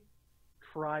actually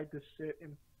tried to sit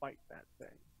and fight that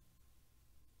thing.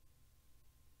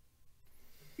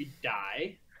 We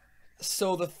die.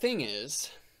 So the thing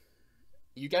is,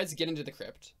 you guys get into the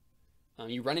crypt.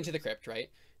 You run into the crypt, right?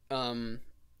 Where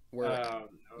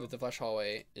the flesh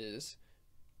hallway is.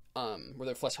 Where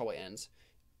the flesh hallway ends,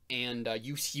 and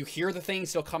you hear the thing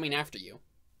still coming after you.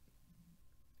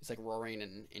 It's like roaring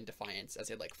in defiance as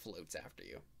it like floats after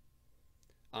you.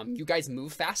 You guys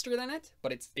move faster than it,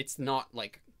 but it's not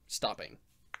like stopping.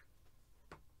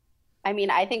 I mean,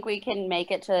 I think we can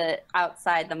make it to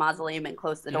outside the mausoleum and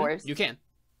close the doors. You can.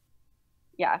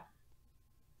 Yeah.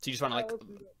 So you just want to like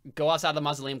go outside the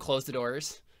mausoleum, close the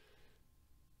doors,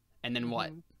 and then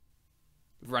what?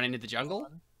 Run into the jungle?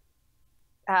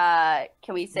 Can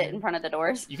we sit in front of the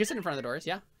doors? You can sit in front of the doors,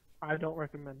 yeah. I don't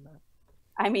recommend that.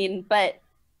 I mean, but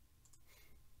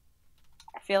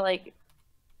I feel like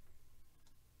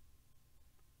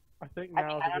I think I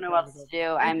don't know what else to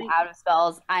do. I'm out of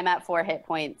spells. I'm at 4 hit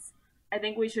points. I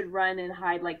think we should run and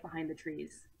hide like behind the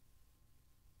trees.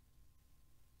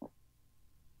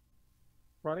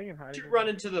 Running and hiding. Should run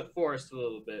into the forest a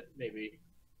little bit, maybe.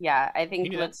 Yeah, I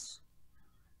think let's.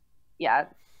 Yeah,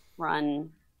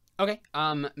 run. Okay.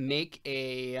 Make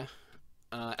a.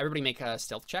 Everybody make a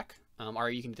stealth check.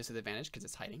 Ari, you can do this with advantage because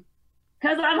it's hiding.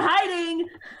 Because I'm hiding!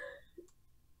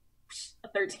 A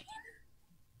 13.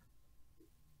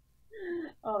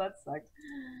 Oh, that sucked.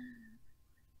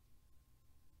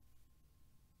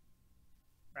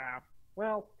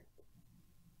 Well.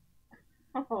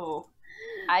 Oh.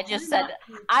 I just said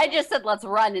let's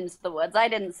run into the woods. I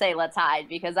didn't say let's hide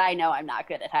because I know I'm not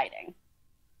good at hiding.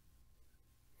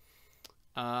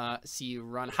 So you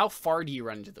run. How far do you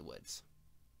run into the woods?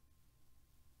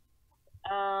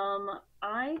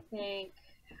 I think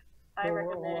I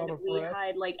recommend we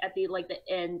hide like at the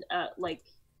end, like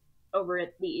over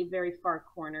at the very far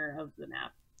corner of the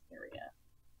map area.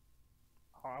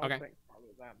 Okay.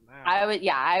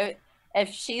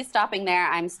 If she's stopping there,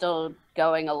 I'm still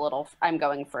going I'm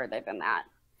going further than that.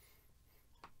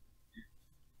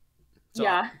 So,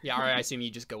 yeah. Yeah, all right, I assume you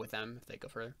just go with them if they go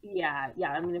further. Yeah.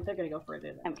 I mean, if they're gonna go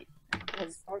further, then.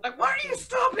 Like, why are you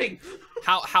stopping?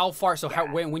 How far? So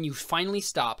when you finally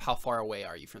stop, how far away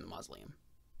are you from the mausoleum?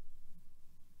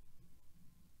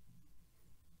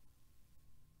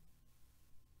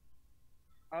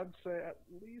 I'd say at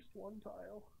least one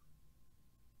tile.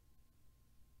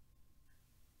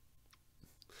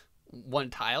 One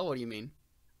tile? What do you mean?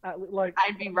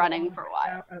 I'd be running for a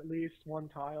while. At least one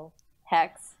tile.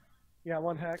 Hex. Yeah,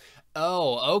 one hex.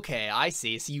 Oh, okay, I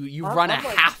see. So you run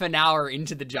half an hour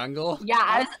into the jungle?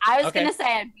 Yeah, I was gonna say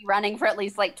I'd be running for at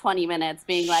least like 20 minutes,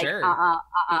 being like, sure.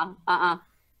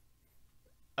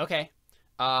 Okay.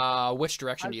 Which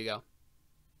direction do you go?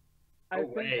 I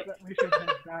think that we should head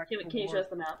back. Can you show us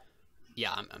the map?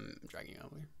 Yeah, I'm dragging you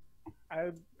over.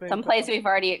 I think someplace we've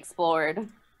already explored.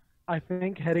 I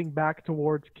think heading back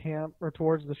towards camp or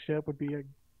towards the ship would be a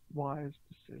wise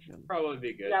decision. Probably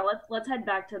be good. Yeah, let's head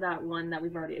back to that one that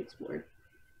we've already explored.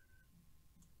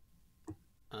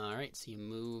 All right, so you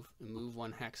move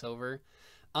one hex over,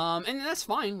 and that's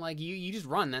fine. Like you just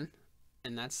run then,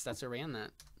 and that's where we end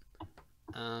that.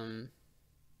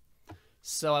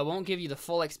 So I won't give you the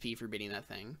full XP for beating that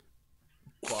thing,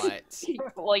 but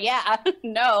Well, yeah,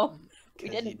 no, we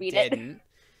 'cause didn't you beat didn't.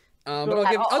 But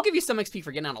I'll give you some XP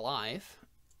for getting out alive.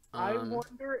 I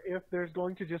wonder if there's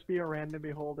going to just be a random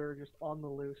beholder just on the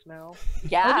loose now. it. I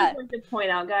Yeah, just want to point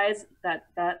out, guys, that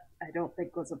I don't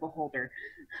think was a beholder.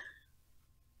 I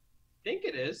think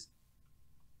it is.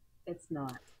 It's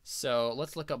not. So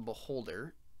let's look up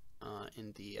beholder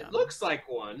in the. It looks like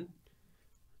one.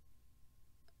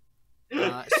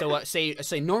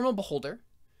 Say normal beholder.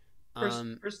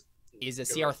 First, Is a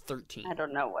CR 13. I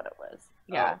don't know what it was.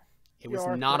 Yeah, It was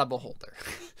CR not a beholder.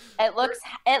 it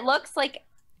looks like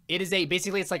It is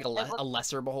basically it's like a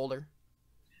lesser beholder.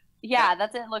 yeah,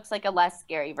 that's it. Looks like a less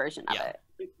scary version of Yeah. it.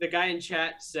 the guy in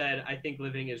chat said, "I think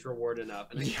living is reward enough,"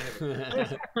 and I kind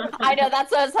of I know that's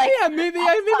what I was like. Yeah, maybe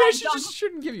I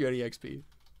shouldn't give you any XP.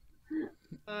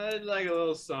 I'd like a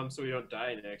little sum so we don't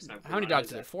die next time. How many dogs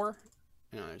is there? 4?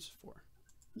 No, there's 4.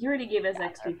 You already gave us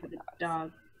XP for the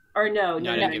dog. Or no,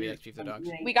 No, I didn't give you XP for the dogs.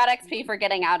 We got XP for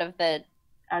getting out of the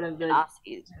out of the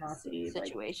Nazi like,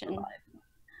 situation. alive.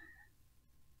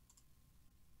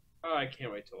 Oh, I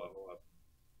can't wait to level up.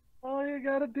 All you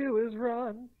gotta do is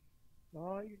run.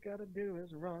 All you gotta do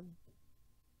is run.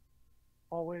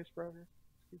 Always, brother.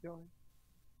 Keep going.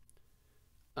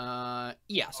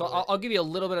 Yeah, so I'll give you a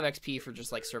little bit of XP for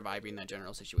just like surviving that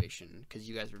general situation because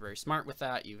you guys were very smart with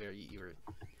that. You were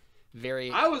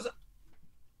very I was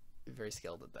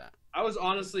skilled at that. I was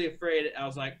honestly afraid. I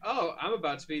was like, "Oh, I'm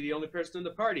about to be the only person in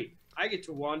the party. I get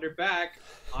to wander back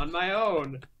on my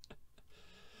own."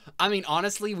 I mean,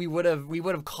 honestly, we would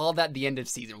have called that the end of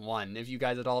season 1 if you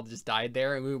guys had all just died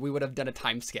there, and we would have done a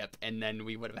time skip, and then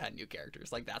we would have had new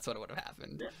characters. Like that's what would have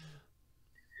happened.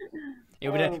 It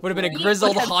would have been a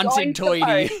grizzled, haunted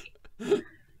Toity.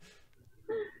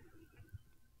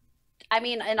 I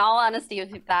mean, in all honesty,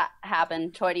 if that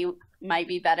happened, Toity might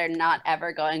be better not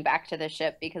ever going back to the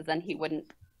ship because then he wouldn't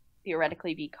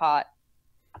theoretically be caught.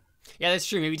 Yeah, that's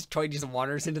true. Maybe Toity just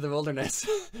wanders into the wilderness.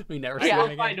 We never see Yeah.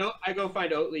 him again. I go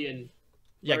find Oatly and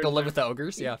Yeah, go live with the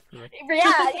ogres. Yeah.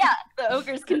 Yeah, the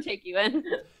ogres can take you in.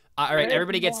 All right,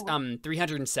 everybody gets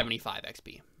 375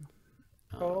 XP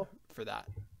Total? for that,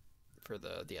 for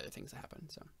the other things that happen.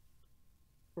 So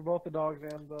For both the dogs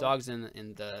and the dogs in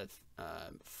the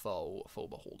faux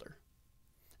beholder.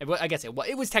 I guess it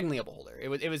was technically a beholder. It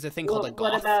was a thing called a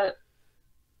goth.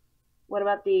 What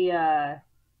about the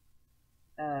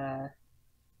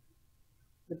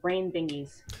brain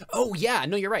thingies? Oh yeah,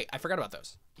 no, you're right. I forgot about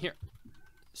those. Here,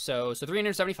 so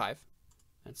 375.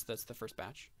 That's the first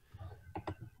batch,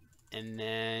 and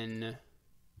then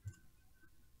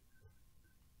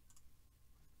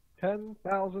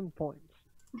 10,000 points.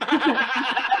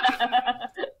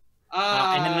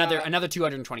 and then another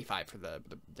 225 for the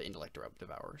intellect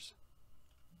devourers.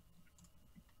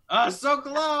 so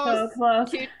close. So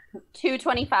close.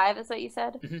 225 is what you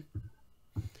said?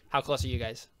 How close are you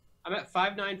guys? I'm at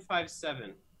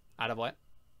 5957. Out of what?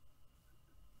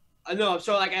 No,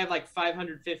 so like I have like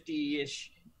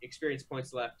 550-ish experience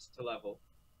points left to level.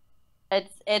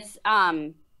 It's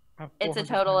a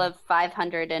total of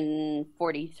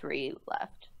 543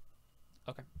 left.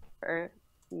 Okay. For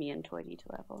me and Toity to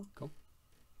level. Cool.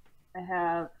 I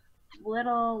have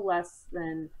little less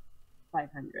than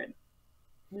 500.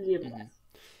 Mm-hmm.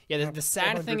 Yeah, the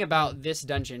sad thing about this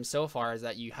dungeon so far is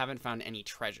that you haven't found any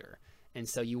treasure, and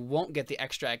so you won't get the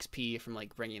extra XP from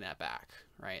like bringing that back,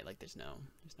 right? Like there's no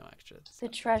extra. The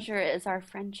treasure is our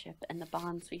friendship and the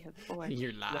bonds we have forged.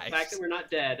 Your The lives. fact that we're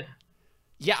not dead.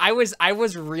 Yeah, I was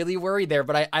really worried there,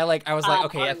 but I was like,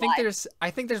 okay, I think life.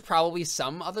 there's probably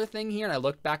some other thing here, and I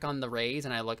looked back on the rays,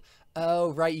 and I look,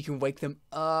 oh right, you can wake them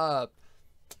up.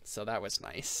 So that was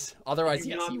nice. Otherwise,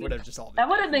 yes, you would have just all. That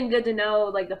would have been good to know,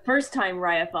 like the first time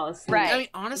Raya fell asleep. Right. I mean,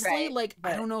 honestly, right, like I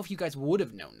right. don't know if you guys would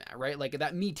have known that, right? Like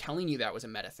that me telling you that was a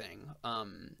meta thing.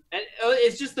 And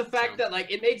it's just the fact that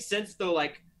like it made sense though,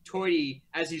 like Toity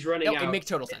as he's running out. It makes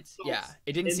total sense. insults- Yeah,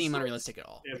 it didn't seem insults unrealistic at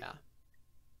all. him.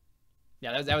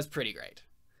 Yeah, that was pretty great.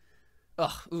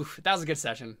 Oh, oof, that was a good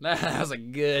session. That was a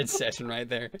good session right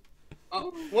there.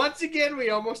 Oh, once again, we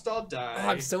almost all died. Oh,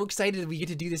 I'm so excited we get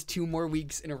to do this 2 more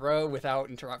weeks in a row without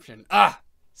interruption. Ah,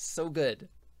 so good.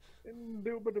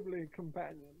 Indubitably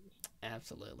companions.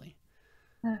 Absolutely.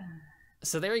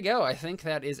 So there you go. I think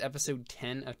that is episode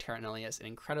 10 of Terra Nullius, an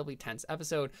incredibly tense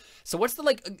episode. So what's the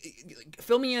like?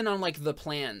 Fill me in on like the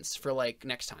plans for like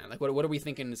next time. Like what are we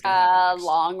thinking is gonna happen next?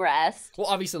 Long rest. Well,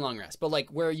 obviously long rest, but like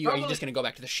where are you? Are you just gonna go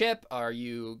back to the ship? Are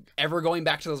you ever going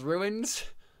back to those ruins?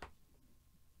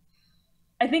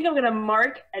 I think I'm gonna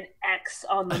mark an X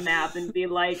on the map and be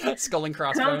like, skull and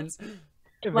crossbones.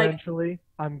 Eventually,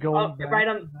 I'm going back right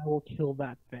on. and I will kill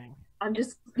that thing. I'm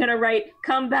just gonna write,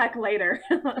 come back later.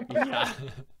 Yeah.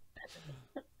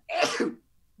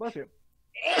 Bless you.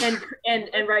 And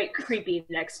write creepy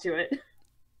next to it.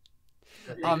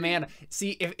 Oh man,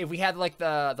 see if we had like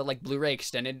the like Blu-ray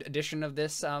extended edition of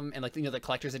this and like the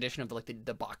collector's edition of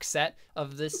the box set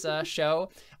of this show,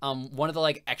 one of the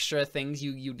like extra things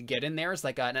you'd get in there is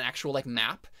like an actual like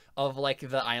map of like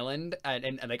the island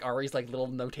and like Ari's like little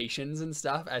notations and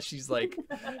stuff as she's like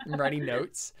writing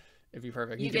notes. It'd be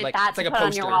perfect. You could get like that it's like to a put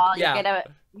poster. on your wall. Yeah.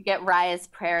 You get Raya's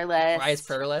prayer list. Raya's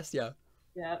prayer list. Yeah.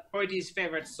 Yeah. Cody's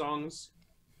favorite songs.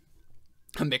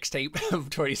 A mixtape of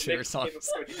Tori's favorite songs.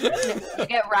 You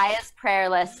get Raya's prayer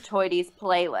list, Toidy's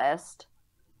playlist.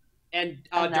 And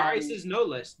And then- Darius's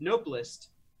nope list.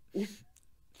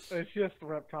 It's just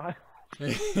reptile.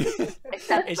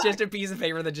 Except It's just a piece of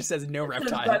paper that just says no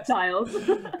reptile. Reptiles.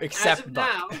 Except As of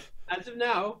buck.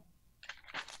 now.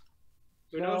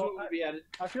 Who knows No, what would be added?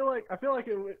 I feel like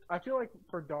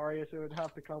for Darius it would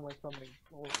have to come with something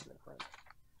a little different.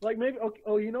 Like maybe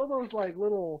you know those like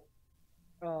little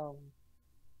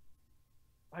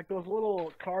like those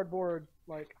little cardboard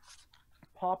like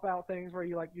pop out things where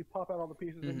you pop out all the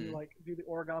pieces and you like do the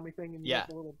origami thing and you make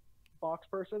a little box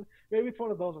person. Maybe it's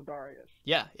one of those of Darius.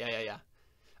 Yeah.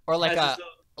 Or like As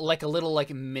a little like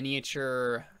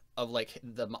miniature of like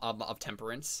the of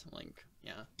temperance, like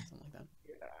something like that.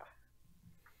 Yeah.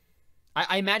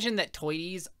 I imagine that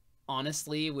Toidy's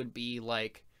honestly would be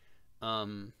like a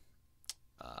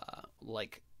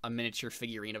miniature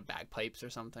figurine of bagpipes or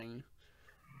something.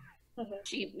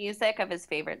 sheet music of his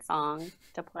favorite song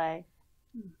to play.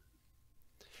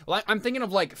 Well, I'm thinking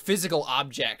of like physical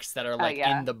objects that are like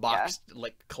in the box,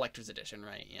 like collector's edition,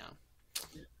 right?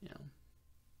 Yeah.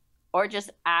 Or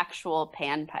just actual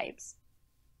panpipes.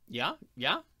 Yeah.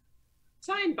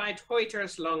 Signed by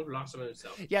Toiters Longblossom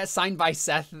himself. Yeah, signed by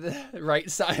Seth, right?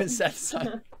 Seth's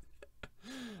son.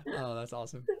 Oh, that's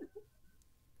awesome.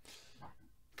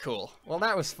 Cool. Well,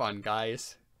 that was fun,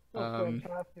 guys.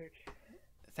 Fantastic.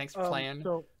 Thanks for playing.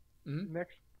 So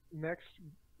next,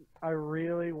 I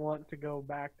really want to go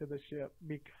back to the ship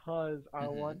because I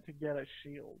want to get a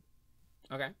shield.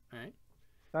 Okay. All right.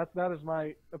 That is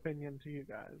my opinion to you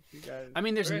guys. I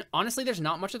mean, honestly, there's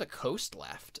not much of the coast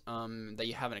left that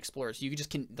you haven't explored. So you just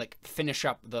can like finish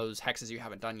up those hexes you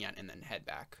haven't done yet and then head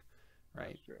back, right?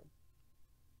 That's true.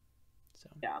 So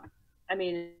Yeah. I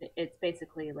mean, it's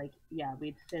basically like,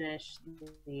 we'd finish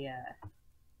the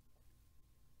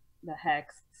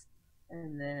hex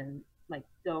and then like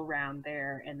go around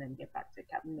there and then get back to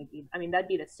Captain McGee. I mean, that'd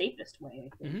be the safest way,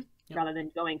 I think, rather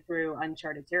than going through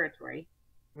uncharted territory.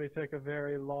 We take a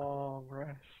very long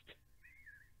rest.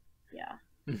 Yeah.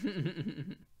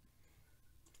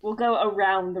 We'll go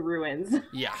around the ruins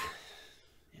Yeah.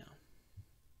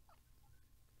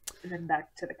 and then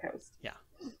back to the coast. Yeah.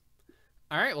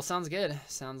 All right. Well, sounds good.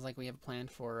 Sounds like we have a plan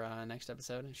for next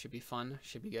episode. It should be fun.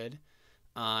 Should be good.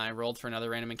 I rolled for another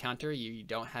random encounter. You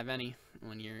don't have any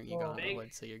when you go in the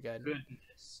woods, so you're good.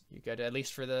 Goodness. You're good at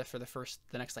least for the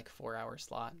next like 4-hour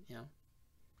slot.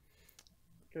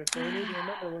 Okay, so we need to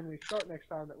remember when we start next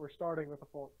time that we're starting with a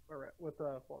full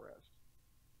rest.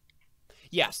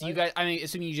 Yeah. So you guys, I mean,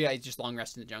 assuming you guys just long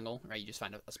rest in the jungle, right? You just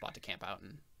find a spot to camp out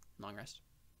and long rest.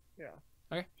 Yeah.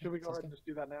 Okay. Should we go ahead and just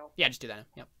do that now? Yeah, just do that now.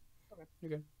 Yep. Okay.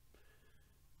 You're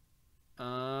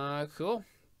good. Cool.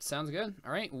 Sounds good.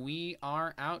 All right, we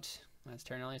are out. That's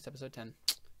Terra Nullius episode 10.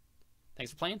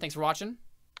 Thanks for playing. Thanks for watching.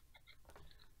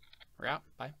 We're out.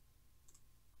 Bye.